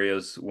into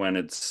areas when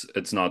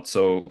it's not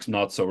so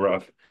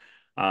rough.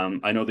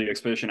 I know the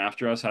expedition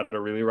after us had a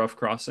really rough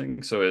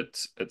crossing, so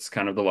it's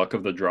kind of the luck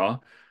of the draw.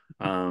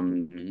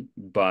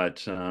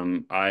 But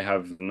I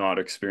have not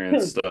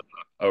experienced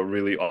a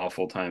really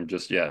awful time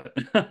just yet.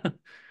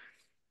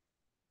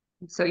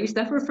 So you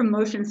suffer from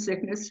motion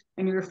sickness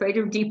and you're afraid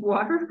of deep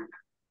water?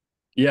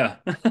 Yeah.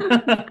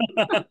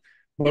 But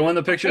when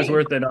the picture's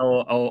worth it,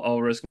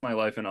 I'll risk my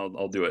life and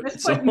I'll do it.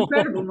 That's quite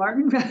incredible,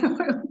 Martin.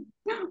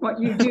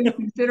 What you do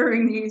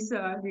considering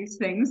these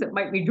things that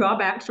might be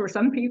drawbacks for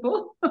some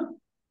people.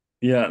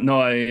 Yeah,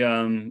 no,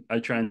 I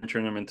try and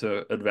turn them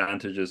into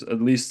advantages.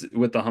 At least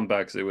with the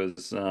humpbacks, it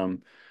was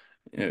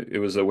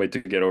a way to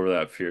get over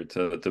that fear,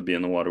 to be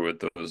in the water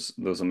with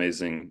those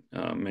amazing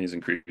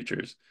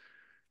creatures.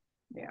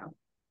 Yeah.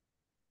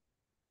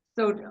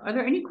 So are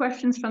there any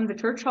questions from the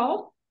church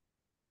hall?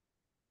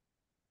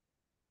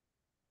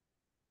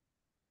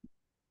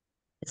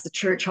 Is the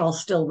church hall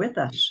still with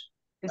us?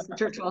 Is the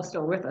church hall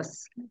still with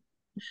us?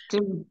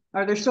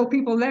 Are there still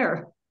people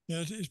there?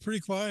 Yeah, it's pretty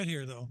quiet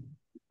here, though.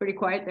 Pretty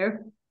quiet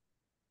there?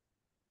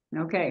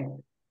 Okay.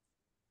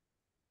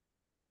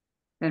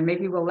 Then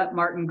maybe we'll let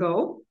Martin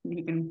go.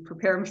 He can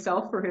prepare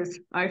himself for his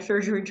eye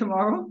surgery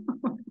tomorrow.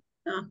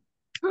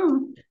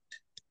 No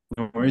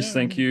worries. Yeah.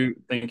 Thank you.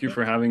 Thank you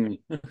for having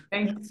me.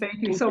 Thank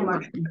you so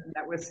much.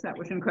 That was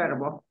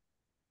incredible.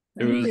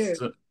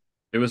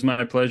 It was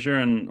my pleasure,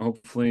 and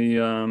hopefully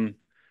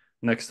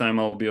next time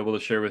I'll be able to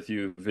share with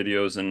you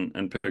videos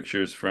and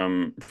pictures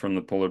from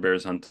the polar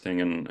bears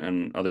hunting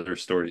and other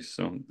stories.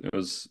 So it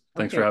was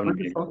thanks for having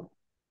me.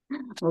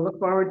 We'll look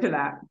forward to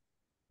that.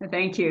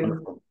 Thank you.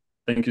 Wonderful.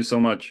 Thank you so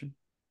much.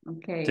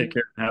 Okay. Take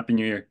care. Happy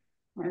New Year.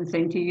 And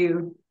same to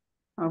you.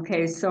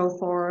 Okay, so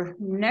for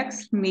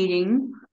next meeting,